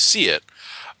until we see it.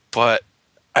 But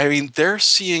I mean, they're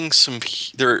seeing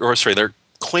they're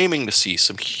claiming to see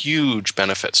some huge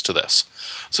benefits to this.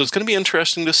 So it's going to be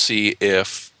interesting to see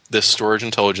if this storage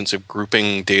intelligence of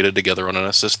grouping data together on an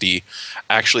SSD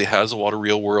actually has a lot of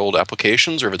real-world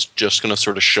applications, or if it's just going to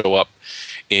sort of show up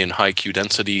in high Q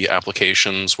density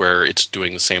applications where it's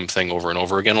doing the same thing over and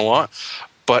over again a lot.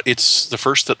 But it's the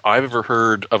first that I've ever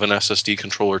heard of an SSD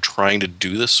controller trying to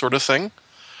do this sort of thing.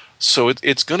 So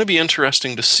it's going to be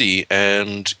interesting to see,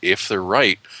 and if they're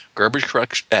right, garbage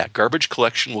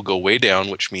collection will go way down,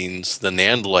 which means the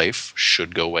NAND life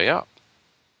should go way up.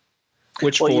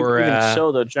 Which even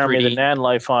so, though, Jeremy, 3D. The NAND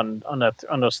life on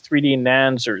those 3D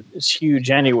NANDs is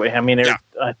huge anyway. I mean,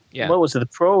 what was it? The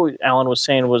Pro, Alan was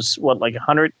saying, was what, like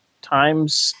 100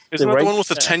 times? Isn't that the one with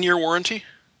the 10-year warranty?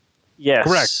 Yes.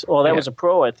 Correct. Well, that was a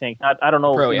Pro, I think. I don't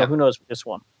know. Pro, who knows this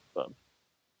one? But.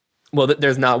 Well,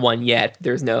 there's not one yet.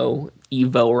 There's no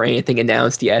Evo or anything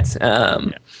announced yet.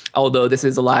 Although this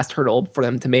is the last hurdle for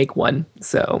them to make one.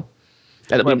 So.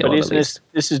 But this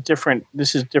is different.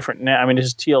 This is different now. I mean, this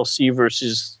is TLC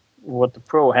versus what the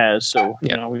Pro has. So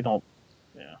we don't.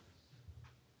 Yeah.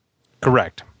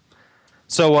 Correct.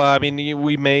 So I mean,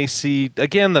 we may see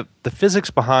again the physics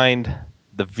behind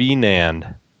the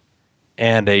VNAND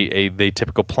and the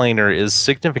typical planar is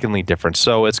significantly different.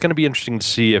 So it's going to be interesting to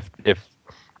see if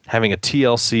having a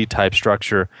TLC type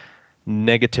structure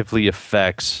negatively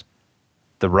affects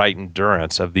the write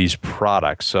endurance of these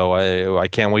products. So I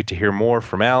can't wait to hear more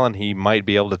from Alan. He might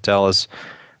be able to tell us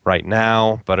right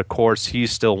now, but of course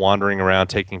he's still wandering around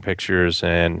taking pictures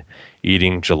and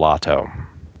eating gelato.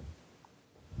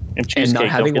 And not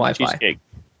having Wi-Fi.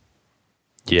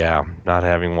 Yeah, not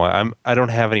having Wi-Fi. I don't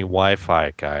have any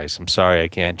Wi-Fi, guys. I'm sorry I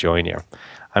can't join you.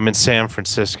 I'm in San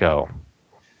Francisco.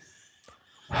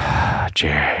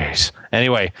 Jeez.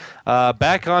 Anyway,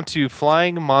 back onto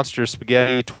Flying Monster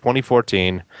Spaghetti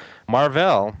 2014.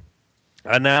 Marvell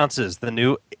announces the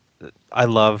new. I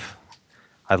love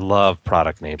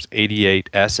product names.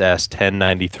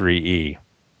 88SS1093E.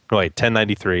 Wait,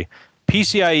 1093.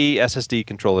 PCIe SSD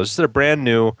controllers. This is a brand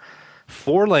new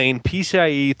 4-lane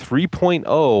PCIe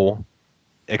 3.0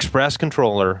 Express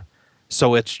controller.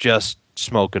 So it's just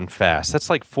smoking fast. That's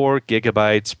like 4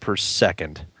 gigabytes per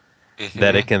second.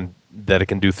 That it can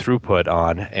do throughput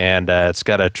on, and it's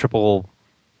got a triple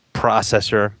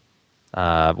processor,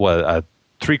 a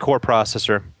 3-core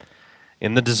processor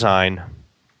in the design.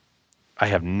 I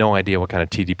have no idea what kind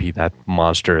of TDP that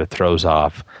monster throws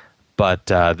off, but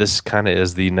this kind of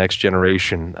is the next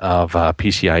generation of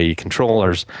PCIe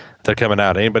controllers that are coming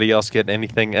out. Anybody else get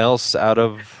anything else out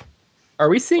of? Are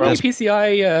we seeing any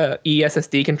PCIe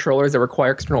SSD controllers that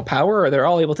require external power, or they're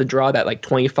all able to draw that like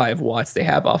 25 watts they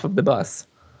have off of the bus?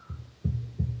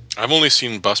 I've only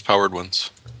seen bus-powered ones.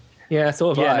 Yeah,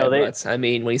 so have I. But, I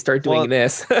mean, when you start doing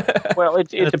this, well, it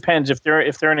depends. If they're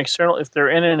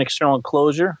in an external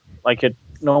enclosure, like a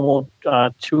normal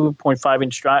 2.5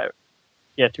 inch drive,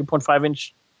 2.5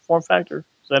 inch form factor.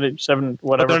 That it 7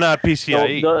 whatever. But they're not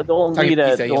PCIe.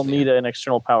 They'll need an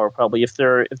external power probably. If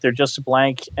they're just a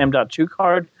blank M.2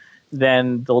 card,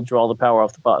 then they'll draw the power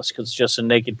off the bus because it's just a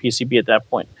naked PCB at that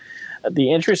point.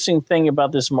 The interesting thing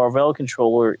about this Marvell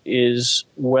controller is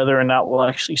whether or not we'll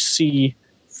actually see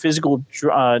physical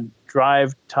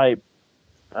drive type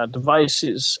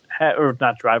devices, or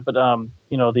not drive, but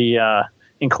the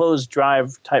enclosed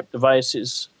drive type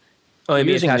devices.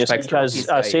 Using this because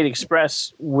SATA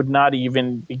Express would not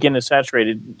even begin to saturate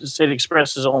it. SATA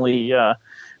Express is only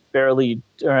barely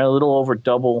a little over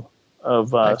double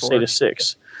of SATA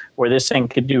 6, where this thing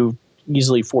could do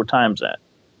easily 4 times that.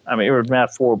 I mean, or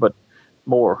not 4, but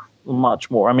more, much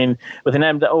more. I mean, with an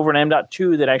over an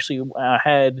M.2 that actually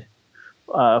had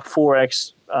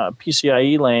 4x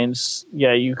PCIe lanes,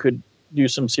 you could do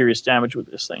some serious damage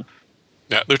with this thing.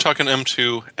 Yeah, they're talking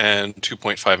M2 and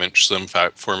 2.5 inch slim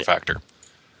form factor.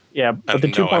 Yeah, but the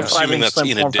 2.5 inch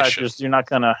slim form factors, you're not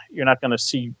gonna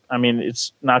see. I mean,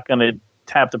 it's not gonna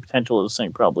tap the potential of this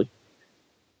thing probably.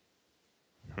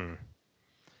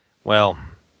 Well,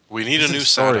 we need a new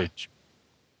SATA.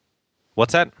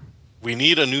 What's that? We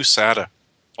need a new SATA.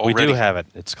 Already. We do have it.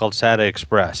 It's called SATA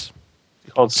Express.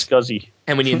 It's called SCSI.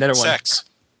 And we need another one. Sex.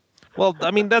 Well,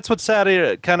 I mean, that's what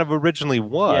SATA kind of originally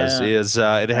was.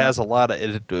 It has a lot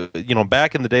of,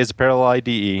 back in the days of Parallel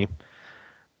IDE,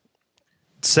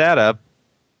 SATA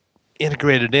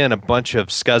integrated in a bunch of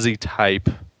SCSI type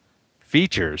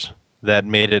features that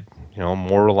made it,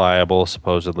 more reliable,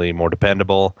 supposedly more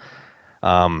dependable.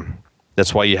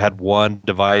 That's why you had one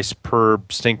device per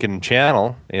stinking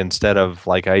channel instead of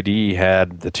like IDE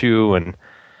had the 2, and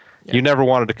you never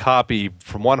wanted to copy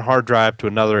from one hard drive to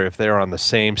another if they're on the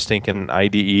same stinking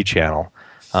IDE channel.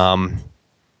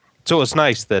 So it's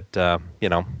nice that,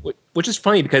 Which is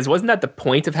funny because wasn't that the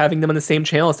point of having them on the same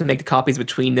channel, is to make the copies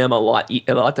between them a lot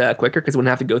quicker because it wouldn't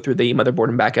have to go through the motherboard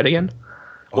and back out again?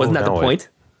 Wasn't that the point?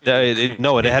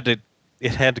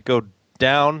 It had to go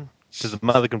down to the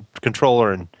mother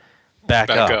controller and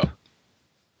back up.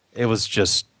 It was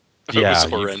just, it was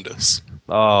horrendous.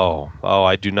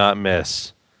 I do not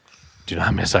miss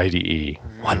IDE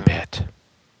one bit.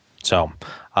 So,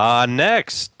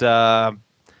 next,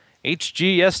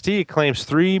 HGST claims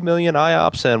 3 million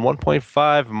IOPS and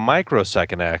 1.5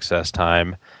 microsecond access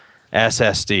time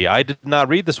SSD. I did not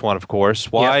read this one, of course.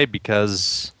 Why? Yep.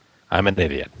 Because I'm an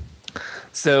idiot.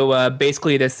 So,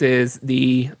 basically, this is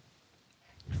the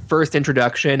first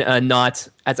introduction, not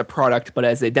as a product, but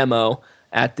as a demo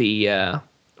at the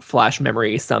Flash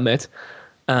Memory Summit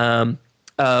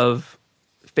of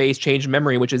phase change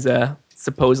memory, which is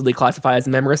supposedly classified as a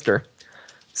memristor.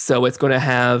 So it's going to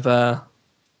have...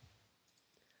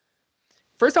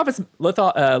 First off, it's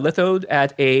lithoed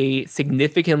at a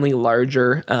significantly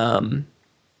larger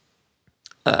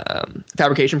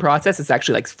fabrication process. It's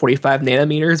actually like 45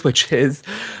 nanometers, which is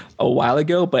a while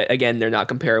ago. But again, they're not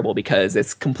comparable because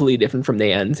it's completely different from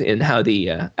NAND in how the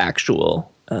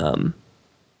actual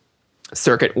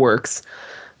circuit works.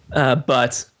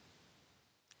 But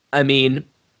I mean,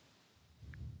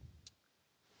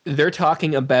 they're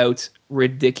talking about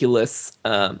ridiculous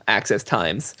access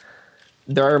times.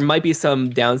 There might be some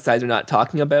downsides they're not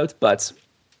talking about, but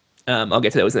I'll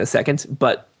get to those in a second.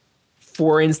 But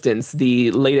for instance,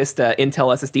 the latest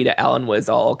Intel SSD that Alan was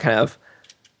all kind of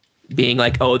being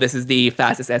like, oh, this is the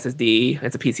fastest SSD.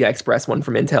 It's a PCI Express one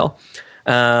from Intel.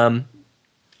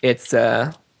 It's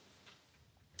a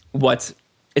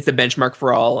benchmark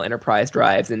for all enterprise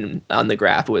drives, and on the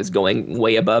graph it was going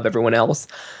way above everyone else.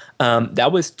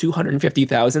 That was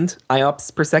 250,000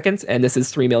 IOPS per second, and this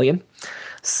is 3 million.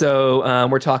 So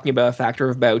we're talking about a factor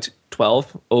of about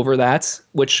 12 over that,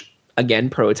 which, again,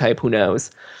 prototype, who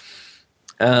knows.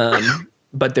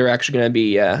 But they're actually going to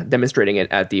be demonstrating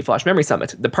it at the Flash Memory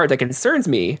Summit. The part that concerns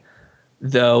me,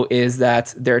 though, is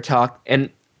that they're and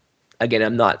again,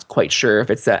 I'm not quite sure if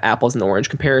it's apples and orange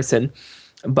comparison,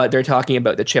 but they're talking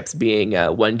about the chips being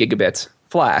 1 gigabit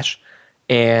flash.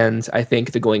 And I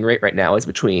think the going rate right now is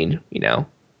between,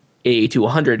 80 to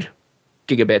 100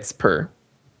 gigabits per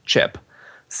chip.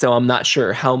 So I'm not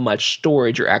sure how much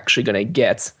storage you're actually going to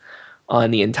get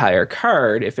on the entire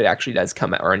card if it actually does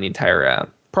come out, or on the entire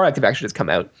product if it actually does come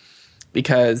out.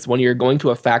 Because when you're going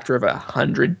to a factor of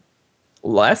 100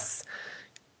 less,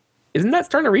 isn't that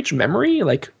starting to reach memory,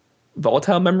 like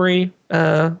volatile memory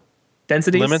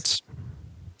densities? Limits?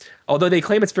 Although they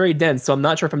claim it's very dense, so I'm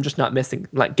not sure if I'm just not missing,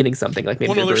 like getting something. Like maybe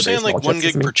well, no, they're saying like 1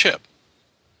 gig per chip.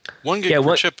 1 gig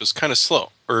per chip is kind of slow,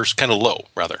 or kind of low,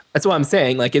 rather. That's what I'm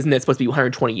saying. Like, isn't it supposed to be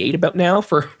 128 about now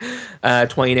for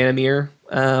 20 nanometer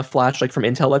flash, like from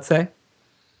Intel, let's say?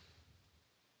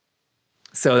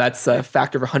 So that's a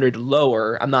factor of 100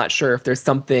 lower. I'm not sure if there's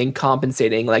something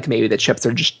compensating, like maybe the chips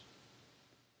are just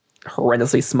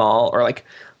horrendously small, or like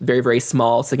very, very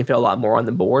small, so they can fit a lot more on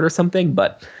the board or something.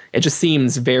 But it just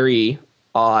seems very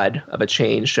odd of a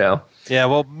change. So yeah,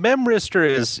 well, Memristor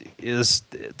is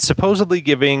supposedly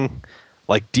giving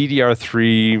like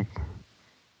DDR3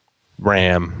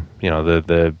 RAM,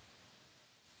 the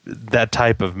that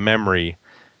type of memory,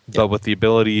 but with the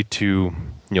ability to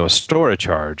store a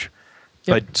charge.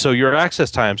 Yep. But so your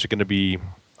access times are going to be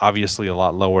obviously a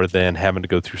lot lower than having to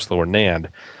go through slower NAND.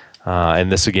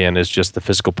 And this again is just the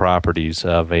physical properties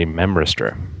of a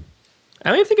Memristor. I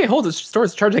don't even think it holds a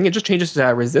stores charge. I think it just changes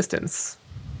resistance.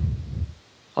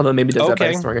 Although maybe it does that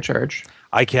by storing a charge.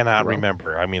 I cannot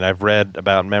remember. I mean, I've read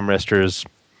about Memristors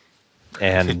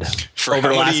and for over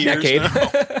the last decade.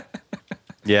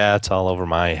 Yeah, it's all over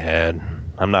my head.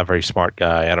 I'm not a very smart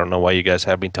guy. I don't know why you guys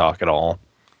have me talk at all.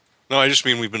 No, I just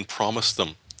mean we've been promised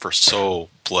them for so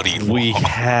bloody long. We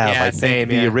have. Yeah, I think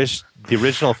the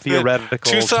original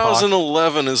theoretical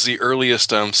 2011 is the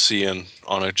earliest I'm seeing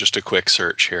on just a quick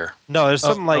search here. No, there's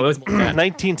something like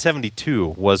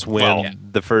 1972 was when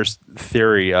the first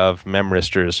theory of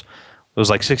Memristors, it was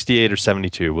like 68 or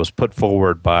 72, was put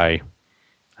forward by,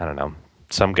 I don't know,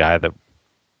 some guy that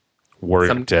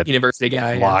worked at university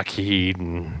guy, Lockheed,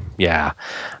 and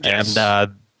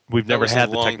and we've never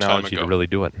had the technology to really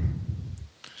do it.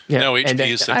 Yeah, no, HP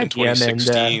is thinking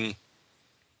 2016.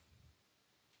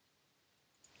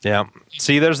 Yeah.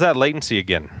 See, there's that latency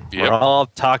again. Yep. We're all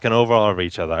talking over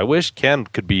each other. I wish Ken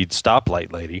could be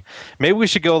stoplight lady. Maybe we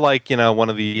should go like, one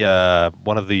of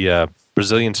the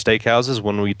Brazilian steakhouses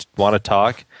when we want to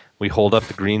talk. We hold up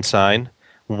the green sign.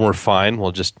 When we're fine,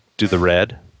 we'll just do the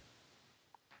red.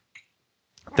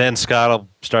 Then Scott will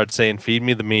start saying, "Feed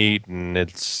me the meat," and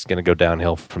it's going to go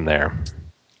downhill from there.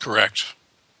 Correct.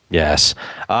 Yes.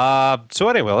 So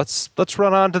anyway, let's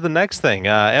run on to the next thing.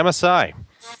 MSI.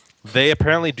 They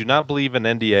apparently do not believe in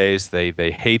NDAs.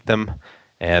 They hate them,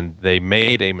 and they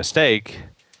made a mistake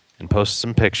and posted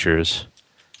some pictures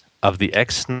of the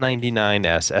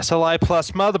X99S SLI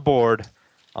Plus motherboard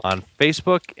on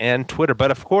Facebook and Twitter.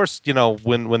 But of course,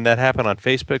 when that happened on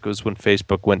Facebook, it was when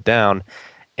Facebook went down,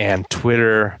 and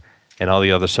Twitter and all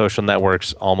the other social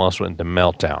networks almost went into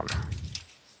meltdown.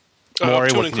 Up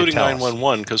to including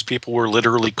 911, because people were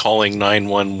literally calling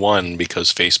 911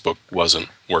 because Facebook wasn't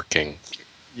working.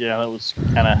 Yeah, that was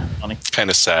kind of funny. Kind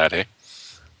of sad, eh?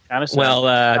 Kind of sad. Well,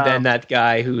 then that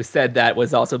guy who said that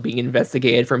was also being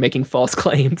investigated for making false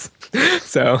claims.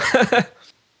 So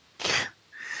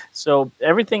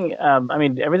everything,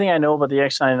 everything I know about the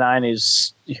X99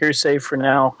 is hearsay for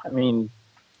now. I mean,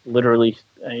 literally,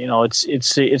 it's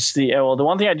the the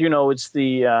one thing I do know, it's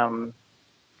the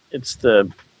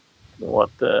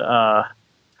not the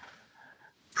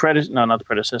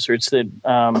predecessor. It's the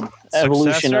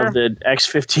evolution of the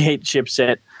X58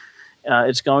 chipset.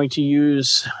 It's going to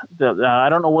use I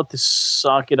don't know what the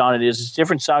socket on it is. It's a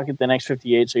different socket than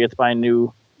X58, so you have to buy a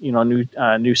new new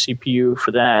CPU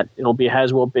for that. It'll be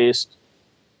Haswell based.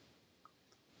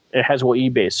 Haswell E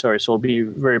based. Sorry, so it'll be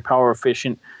very power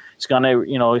efficient. It's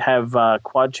gonna have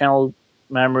quad channel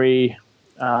memory.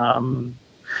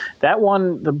 That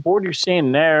one, the board you're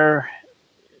seeing there,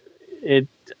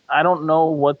 I don't know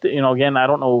what again, I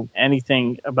don't know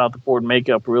anything about the board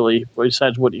makeup really,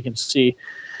 besides what you can see.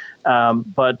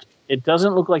 But it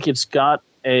doesn't look like it's got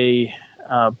a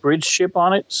bridge chip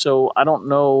on it, so I don't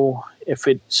know if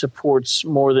it supports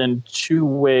more than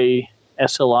two-way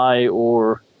SLI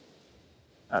or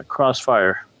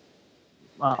Crossfire.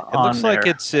 It looks like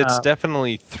it's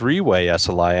definitely three-way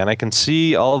SLI, and I can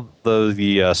see all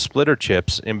the splitter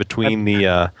chips in between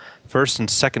the first and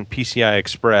second PCI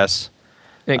Express.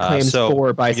 And it claims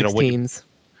 4 by 16s.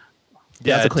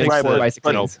 Yeah, it claims 4 by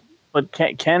 16s. But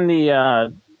can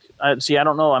the see? I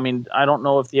don't know. I mean, I don't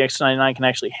know if the X99 can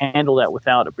actually handle that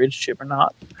without a bridge chip or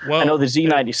not. Well, I know the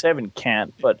Z97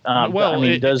 can't, but I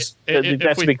mean, that's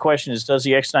the big question: is does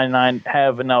the X99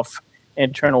 have enough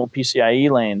internal PCIe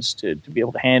lanes to be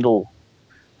able to handle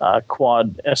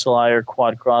quad SLI or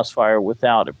quad Crossfire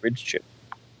without a bridge chip?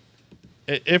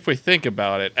 If we think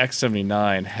about it,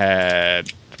 X79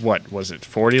 had, what was it,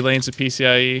 40 lanes of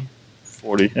PCIe?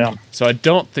 40, yeah. So I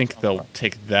don't think they'll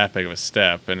take that big of a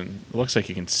step, and it looks like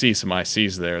you can see some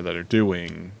ICs there that are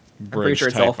doing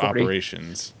bridge-type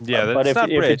operations. Yeah, it's not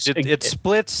bridge. It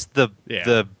splits the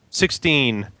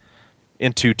 16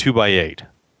 into 2x8.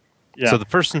 Yeah. So the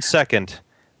first and second,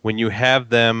 when you have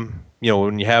them,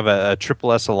 when you have a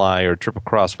triple SLI or triple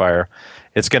Crossfire,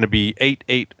 it's going to be 8,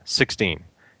 8, 16.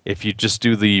 If you just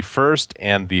do the first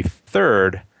and the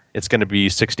third, it's going to be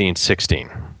 16,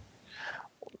 16.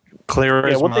 Clear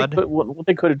as mud. What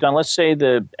they could have done, let's say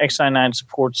the X99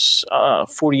 supports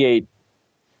 48,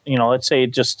 let's say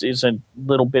it just is a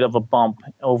little bit of a bump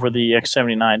over the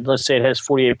X79. Let's say it has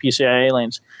 48 PCIe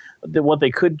lanes. What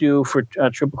they could do for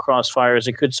triple Crossfire is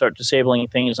they could start disabling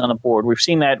things on the board. We've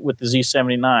seen that with the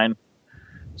Z97.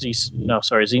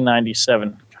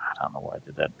 Z97. I don't know why I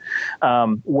did that.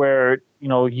 Where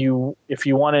if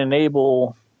you want to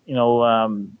enable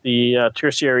the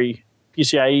tertiary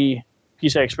PCIe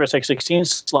Express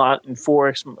X16 slot in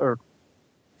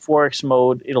 4X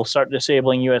mode, it'll start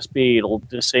disabling USB. It'll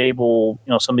disable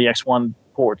some of the X1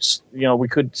 ports. We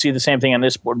could see the same thing on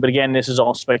this board, but again, this is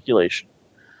all speculation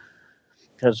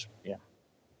because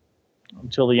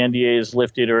until the NDA is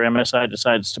lifted or MSI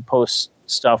decides to post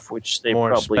stuff, which they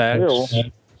probably will.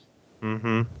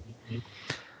 Mm-hmm.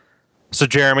 So,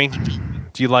 Jeremy,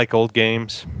 do you like old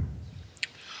games?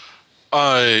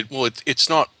 Well, it's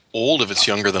not old if it's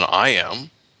younger than I am,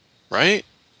 right?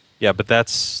 Yeah, but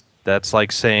that's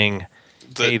like saying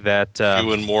that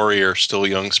you and Maury are still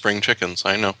young spring chickens.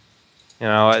 I know.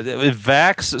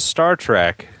 Vax Star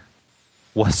Trek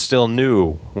was still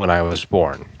new when I was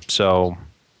born, so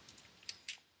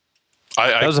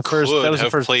I could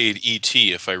have played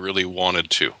E.T. if I really wanted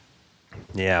to.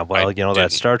 Yeah, well,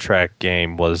 that Star Trek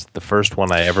game was the first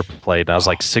one I ever played, and I was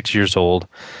like 6 years old,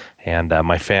 and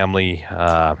my family,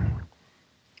 not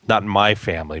my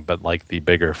family, but like the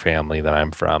bigger family that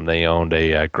I'm from, they owned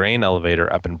a grain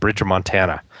elevator up in Bridger,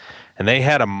 Montana, and they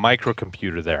had a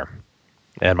microcomputer there.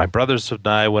 And my brothers and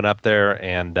I went up there,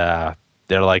 and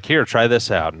they're like, here, try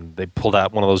this out. And they pulled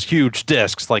out one of those huge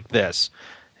discs like this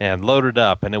and loaded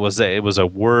up, and it was a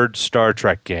word Star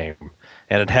Trek game.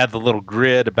 And it had the little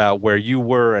grid about where you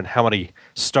were and how many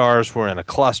stars were in a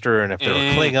cluster and if there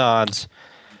were Klingons.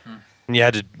 And you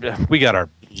had to, we got our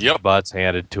butts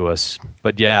handed to us.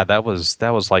 But yeah, that was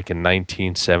like in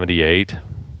 1978.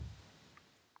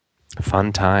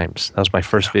 Fun times. That was my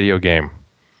first video game.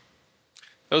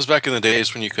 That was back in the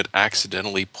days when you could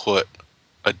accidentally put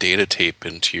a data tape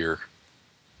into your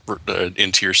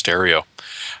stereo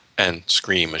and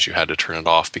scream as you had to turn it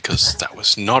off because that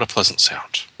was not a pleasant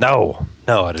sound. No,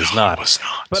 it is not. It was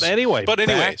not. But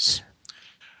anyways,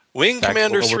 Wing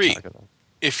Commander 3.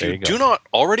 If you do not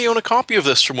already own a copy of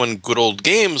this from when Good Old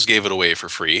Games gave it away for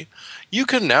free, you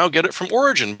can now get it from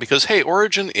Origin because, hey,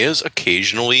 Origin is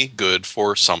occasionally good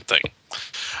for something.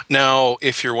 Now,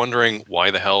 if you're wondering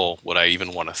why the hell would I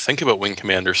even want to think about Wing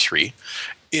Commander 3,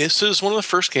 this is one of the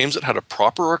first games that had a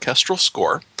proper orchestral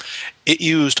score. It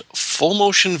used full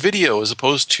motion video as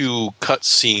opposed to cut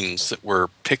scenes that were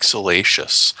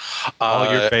pixelacious. All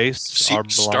your face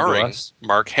starring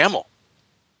Mark Hamill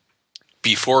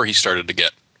before he started to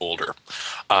get older.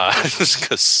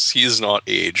 Because he's not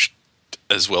aged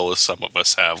as well as some of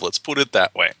us have. Let's put it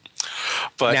that way.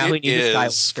 But now it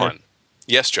is fun.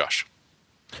 Yes, Josh.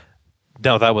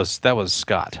 No, that was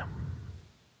Scott.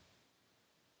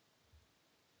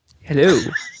 Hello.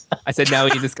 I said now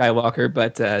he's a Skywalker,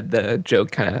 but the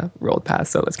joke kind of rolled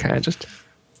past, so it's kind of just...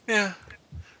 Yeah.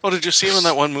 Well, did you see him in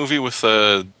that one movie with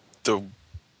the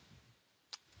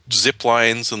zip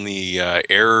lines and the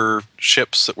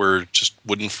airships that were just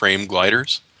wooden frame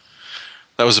gliders?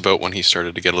 That was about when he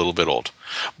started to get a little bit old.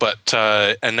 But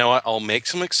and now I'll make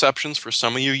some exceptions for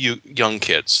some of you young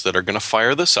kids that are going to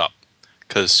fire this up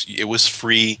because it was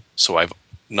free, so I've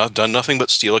not done nothing but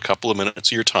steal a couple of minutes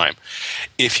of your time.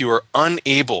 If you are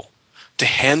unable to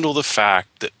handle the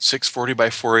fact that 640 by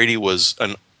 480 was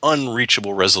an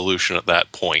unreachable resolution at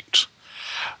that point,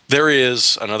 there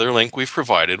is another link we've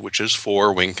provided, which is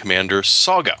for Wing Commander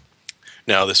Saga.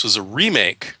 Now, this was a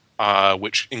remake,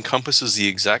 which encompasses the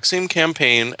exact same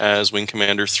campaign as Wing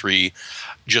Commander 3,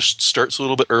 just starts a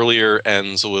little bit earlier,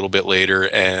 ends a little bit later,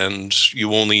 and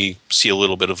you only see a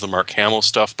little bit of the Mark Hamill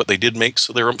stuff, but they did make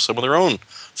some of their own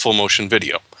full motion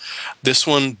video. This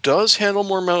one does handle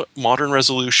more modern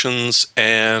resolutions,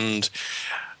 and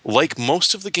like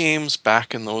most of the games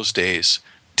back in those days,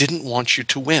 didn't want you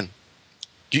to win.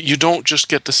 You don't just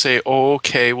get to say, oh,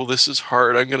 okay, well, this is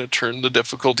hard. I'm going to turn the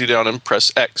difficulty down and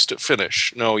press X to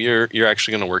finish. No, you're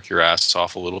actually going to work your ass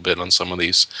off a little bit on some of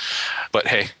these. But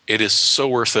hey, it is so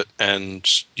worth it. And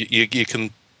you can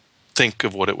think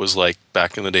of what it was like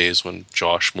back in the days when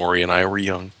Josh, Maury, and I were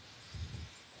young.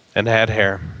 And had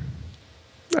hair.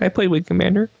 I played Wing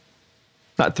Commander.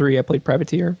 Not 3, I played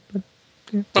Privateer. But,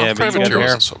 yeah. Well, Privateer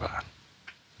wasn't so bad.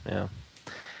 Yeah.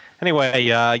 Anyway,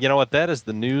 you know what? That is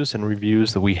the news and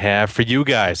reviews that we have for you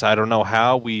guys. I don't know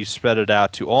how we spread it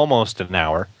out to almost an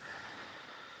hour.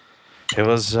 It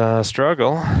was a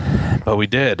struggle, but we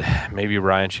did. Maybe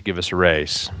Ryan should give us a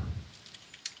raise.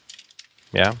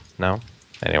 Yeah? No?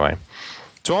 Anyway.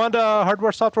 So on to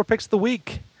hardware software picks of the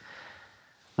week.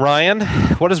 Ryan,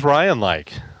 what is Ryan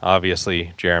like?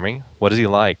 Obviously, Jeremy. What is he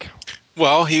like?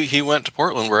 Well, he went to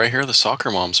Portland, where I hear the soccer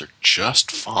moms are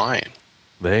just fine.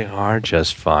 They are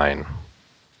just fine.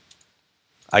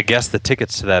 I guess the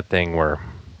tickets to that thing were a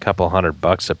couple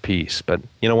 $100 a piece, but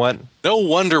you know what? No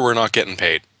wonder we're not getting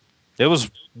paid. It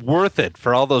was worth it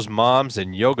for all those moms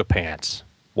in yoga pants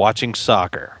watching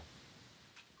soccer.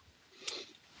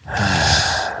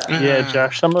 Yeah,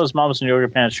 Josh, some of those moms in yoga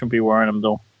pants shouldn't be wearing them,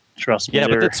 though. Trust me. Yeah,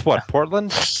 but that's what,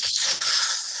 Portland?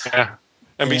 Yeah.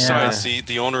 And besides,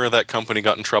 the owner of that company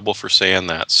got in trouble for saying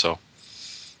that, so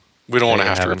we don't want to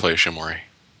have to replace you, Maury.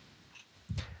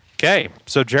 Okay,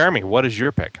 so Jeremy, what is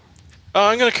your pick?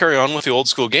 I'm going to carry on with the old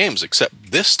school games,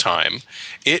 except this time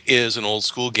it is an old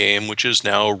school game which is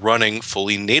now running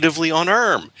fully natively on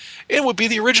ARM. It would be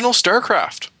the original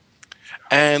StarCraft.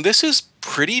 And this is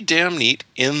pretty damn neat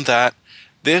in that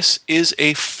this is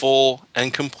a full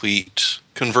and complete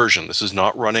conversion. This is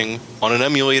not running on an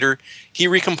emulator. He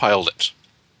recompiled it.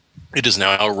 It is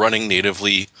now running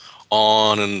natively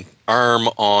on an ARM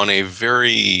on a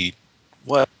very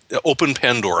open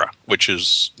Pandora, which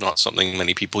is not something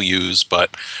many people use, but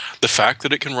the fact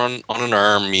that it can run on an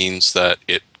ARM means that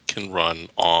it can run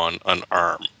on an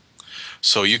ARM.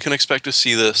 So you can expect to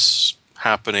see this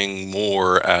happening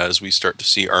more as we start to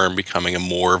see ARM becoming a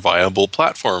more viable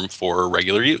platform for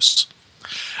regular use.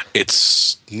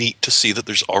 It's neat to see that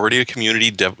there's already a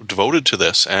community devoted to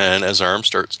this, and as ARM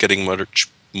starts getting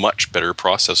much better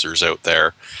processors out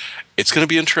there, it's going to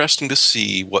be interesting to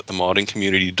see what the modding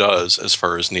community does as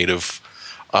far as native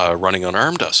running on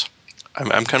ARM does.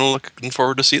 I'm kind of looking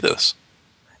forward to see this.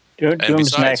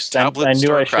 Doom's next. I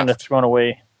knew I shouldn't have thrown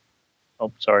away.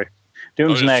 Oh, sorry.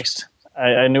 Doom's next.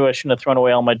 I knew I shouldn't have thrown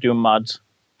away all my Doom mods.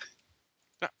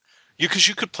 Because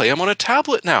you could play them on a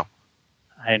tablet now.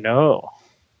 I know.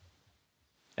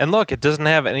 And look, it doesn't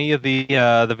have any of the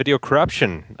video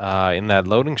corruption in that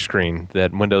loading screen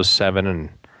that Windows 7 and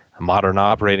a modern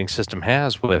operating system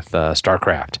has with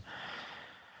StarCraft.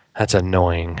 That's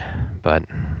annoying, but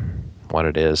what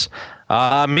it is.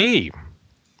 Me.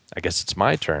 I guess it's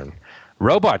my turn.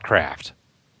 RobotCraft.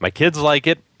 My kids like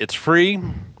it. It's free.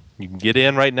 You can get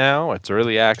in right now. It's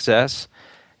early access.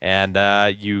 And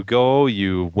you go,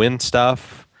 you win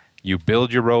stuff. You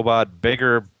build your robot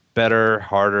bigger, better,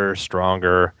 harder,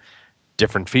 stronger,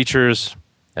 different features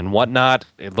and whatnot.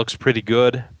 It looks pretty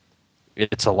good.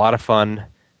 It's a lot of fun.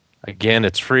 Again,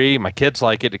 it's free. My kids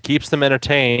like it. It keeps them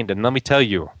entertained. And let me tell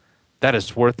you, that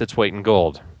is worth its weight in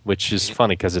gold, which is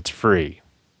funny because it's free.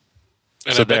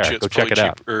 And so I bet you it's probably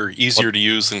cheaper or easier to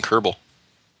use than Kerbal.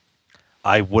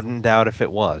 I wouldn't doubt if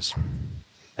it was.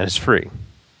 And it's free.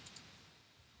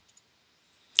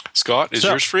 Scott, is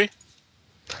yours free?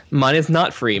 Mine is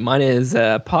not free. Mine is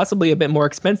possibly a bit more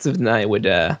expensive than I would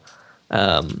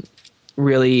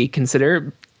really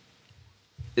consider.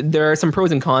 there are some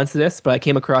pros and cons to this, but I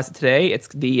came across it today. It's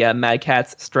the Mad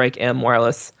Catz Strike M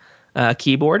wireless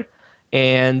keyboard.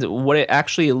 And what it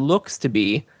actually looks to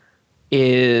be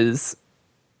is,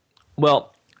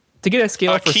 well, to get a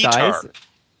scale for size.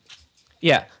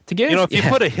 Yeah. To get if you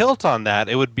put a hilt on that,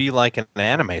 it would be like an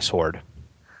anime sword.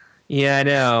 Yeah, I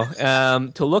know.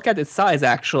 To look at its size,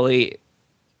 actually,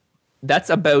 that's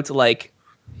about like,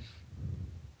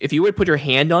 if you would put your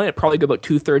hand on it, it'd probably go about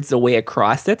 2/3 the way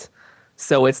across it.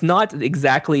 So it's not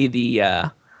exactly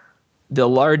the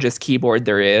largest keyboard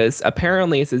there is.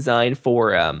 Apparently, it's designed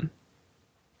for it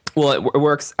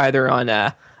works either on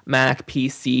Mac,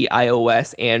 PC,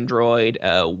 iOS, Android,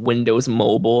 Windows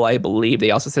Mobile, I believe.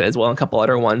 They also said as well, and a couple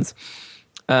other ones.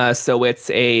 So it's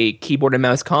a keyboard and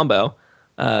mouse combo.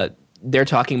 They're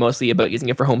talking mostly about using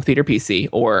it for home theater PC,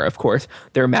 or of course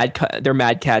their Mad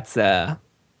Catz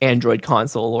Android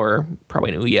console, or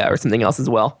probably an Ouya or something else as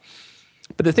well.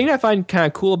 But the thing that I find kind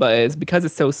of cool about it is because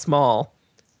it's so small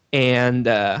and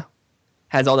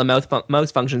has all the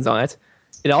mouse functions on it,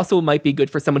 it also might be good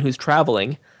for someone who's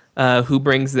traveling, who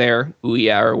brings their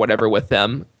Ouya or whatever with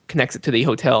them, connects it to the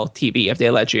hotel TV if they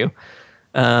let you.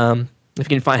 If you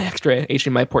can find an extra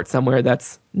HDMI port somewhere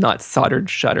that's not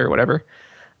soldered shut or whatever,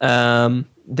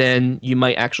 then you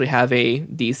might actually have a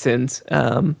decent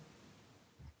kind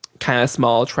of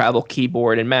small travel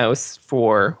keyboard and mouse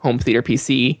for home theater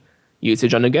PC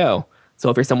usage on the go. So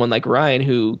if you're someone like Ryan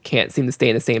who can't seem to stay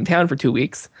in the same town for 2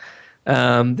 weeks,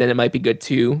 then it might be good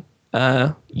to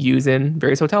use in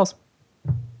various hotels.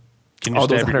 Can you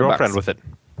stab your girlfriend with it?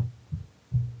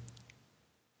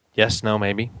 Yes, no,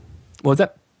 maybe. What was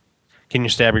that? Can you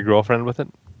stab your girlfriend with it?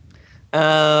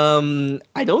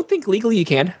 I don't think legally you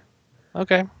can.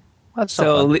 Okay. That's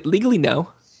so legally,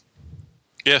 no.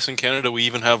 Yes, in Canada we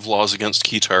even have laws against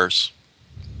keytars.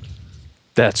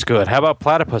 That's good. How about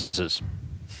platypuses?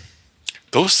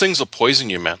 Those things will poison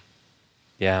you, man.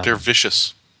 Yeah. They're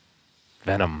vicious.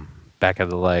 Venom. Back of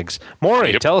the legs.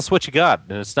 Maury, tell us what you got.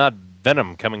 And it's not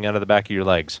venom coming out of the back of your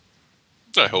legs.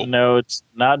 I hope. No, it's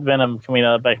not venom coming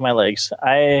out of the back of my legs.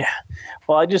 I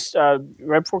just,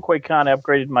 right before QuakeCon, I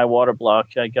upgraded my water block.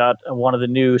 I got one of the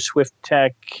new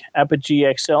SwiftTech Apogee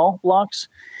XL blocks.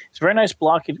 It's a very nice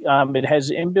block. It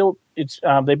has inbuilt,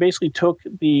 they basically took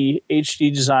the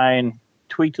HD design,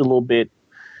 tweaked it a little bit,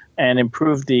 and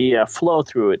improved the flow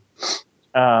through it.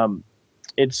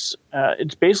 It's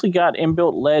basically got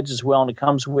inbuilt LEDs as well, and it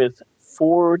comes with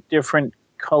 4 different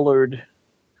colored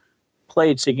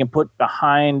plates you can put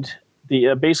behind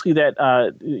the basically that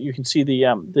you can see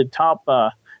the top.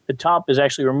 The top is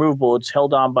actually removable. It's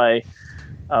held on by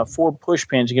 4 push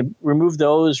pins. You can remove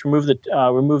those, remove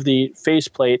the face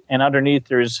plate, and underneath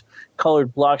there's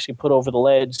colored blocks you put over the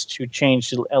LEDs to change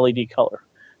the LED color.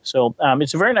 So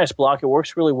it's a very nice block. It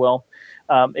works really well.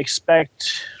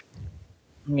 Expect,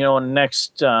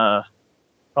 next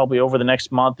probably over the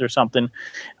next month or something.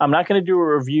 I'm not going to do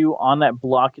a review on that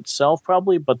block itself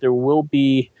probably, but there will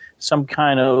be some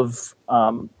kind of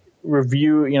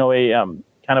review,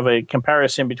 kind of a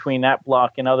comparison between that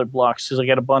block and other blocks, because I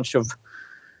got a bunch of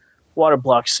water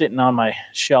blocks sitting on my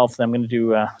shelf that I'm going to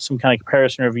do some kind of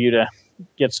comparison review to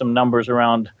get some numbers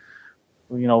around,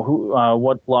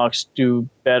 what blocks do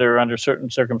better under certain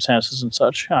circumstances and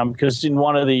such. Because in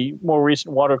one of the more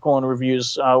recent water cooling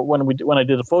reviews, when I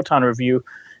did the photon review,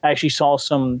 I actually saw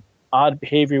some odd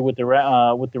behavior with the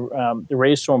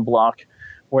Raystorm block,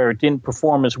 where it didn't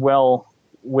perform as well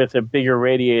with a bigger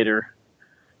radiator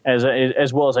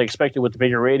as well as I expected with the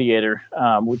bigger radiator,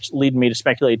 which led me to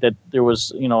speculate that there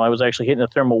was, I was actually hitting a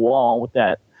thermal wall with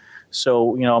that.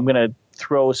 So, I'm going to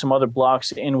throw some other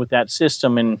blocks in with that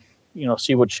system and,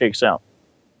 see what shakes out.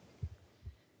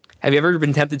 Have you ever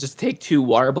been tempted just to take 2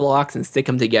 water blocks and stick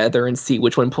them together and see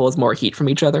which one pulls more heat from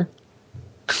each other?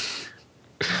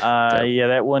 Yeah,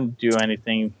 that wouldn't do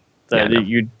anything.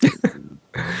 You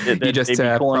just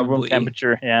cooling room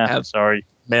temperature. Yeah, sorry.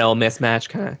 Metal mismatch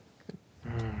kind of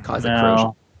cause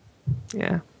corrosion.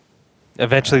 Yeah.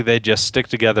 Eventually, they just stick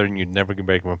together, and you'd never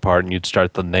break them apart, and you'd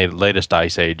start the latest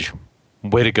ice age.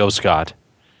 Way to go, Scott!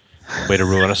 Way to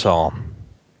ruin us all.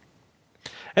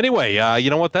 Anyway, you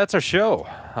know what? That's our show.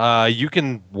 You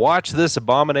can watch this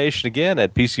abomination again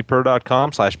at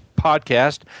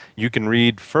pcper.com/podcast. You can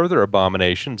read further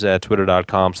abominations at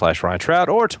twitter.com/RyanTrout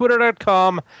or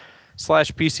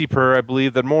twitter.com/PCper. I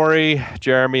believe that Maury,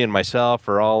 Jeremy, and myself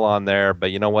are all on there.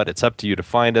 But you know what? It's up to you to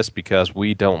find us, because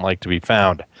we don't like to be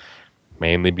found.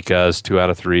 Mainly because 2 out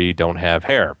of 3 don't have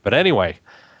hair. But anyway,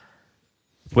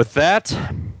 with that,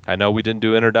 I know we didn't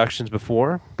do introductions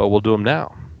before, but we'll do them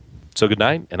now. So good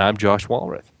night, and I'm Josh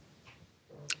Walrath.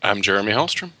 I'm Jeremy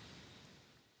Hellstrom.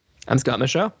 I'm Scott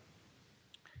Michaud.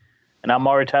 And I'm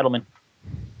Mario Titleman.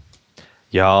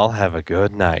 Y'all have a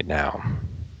good night now.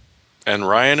 And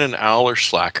Ryan and Al are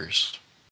slackers.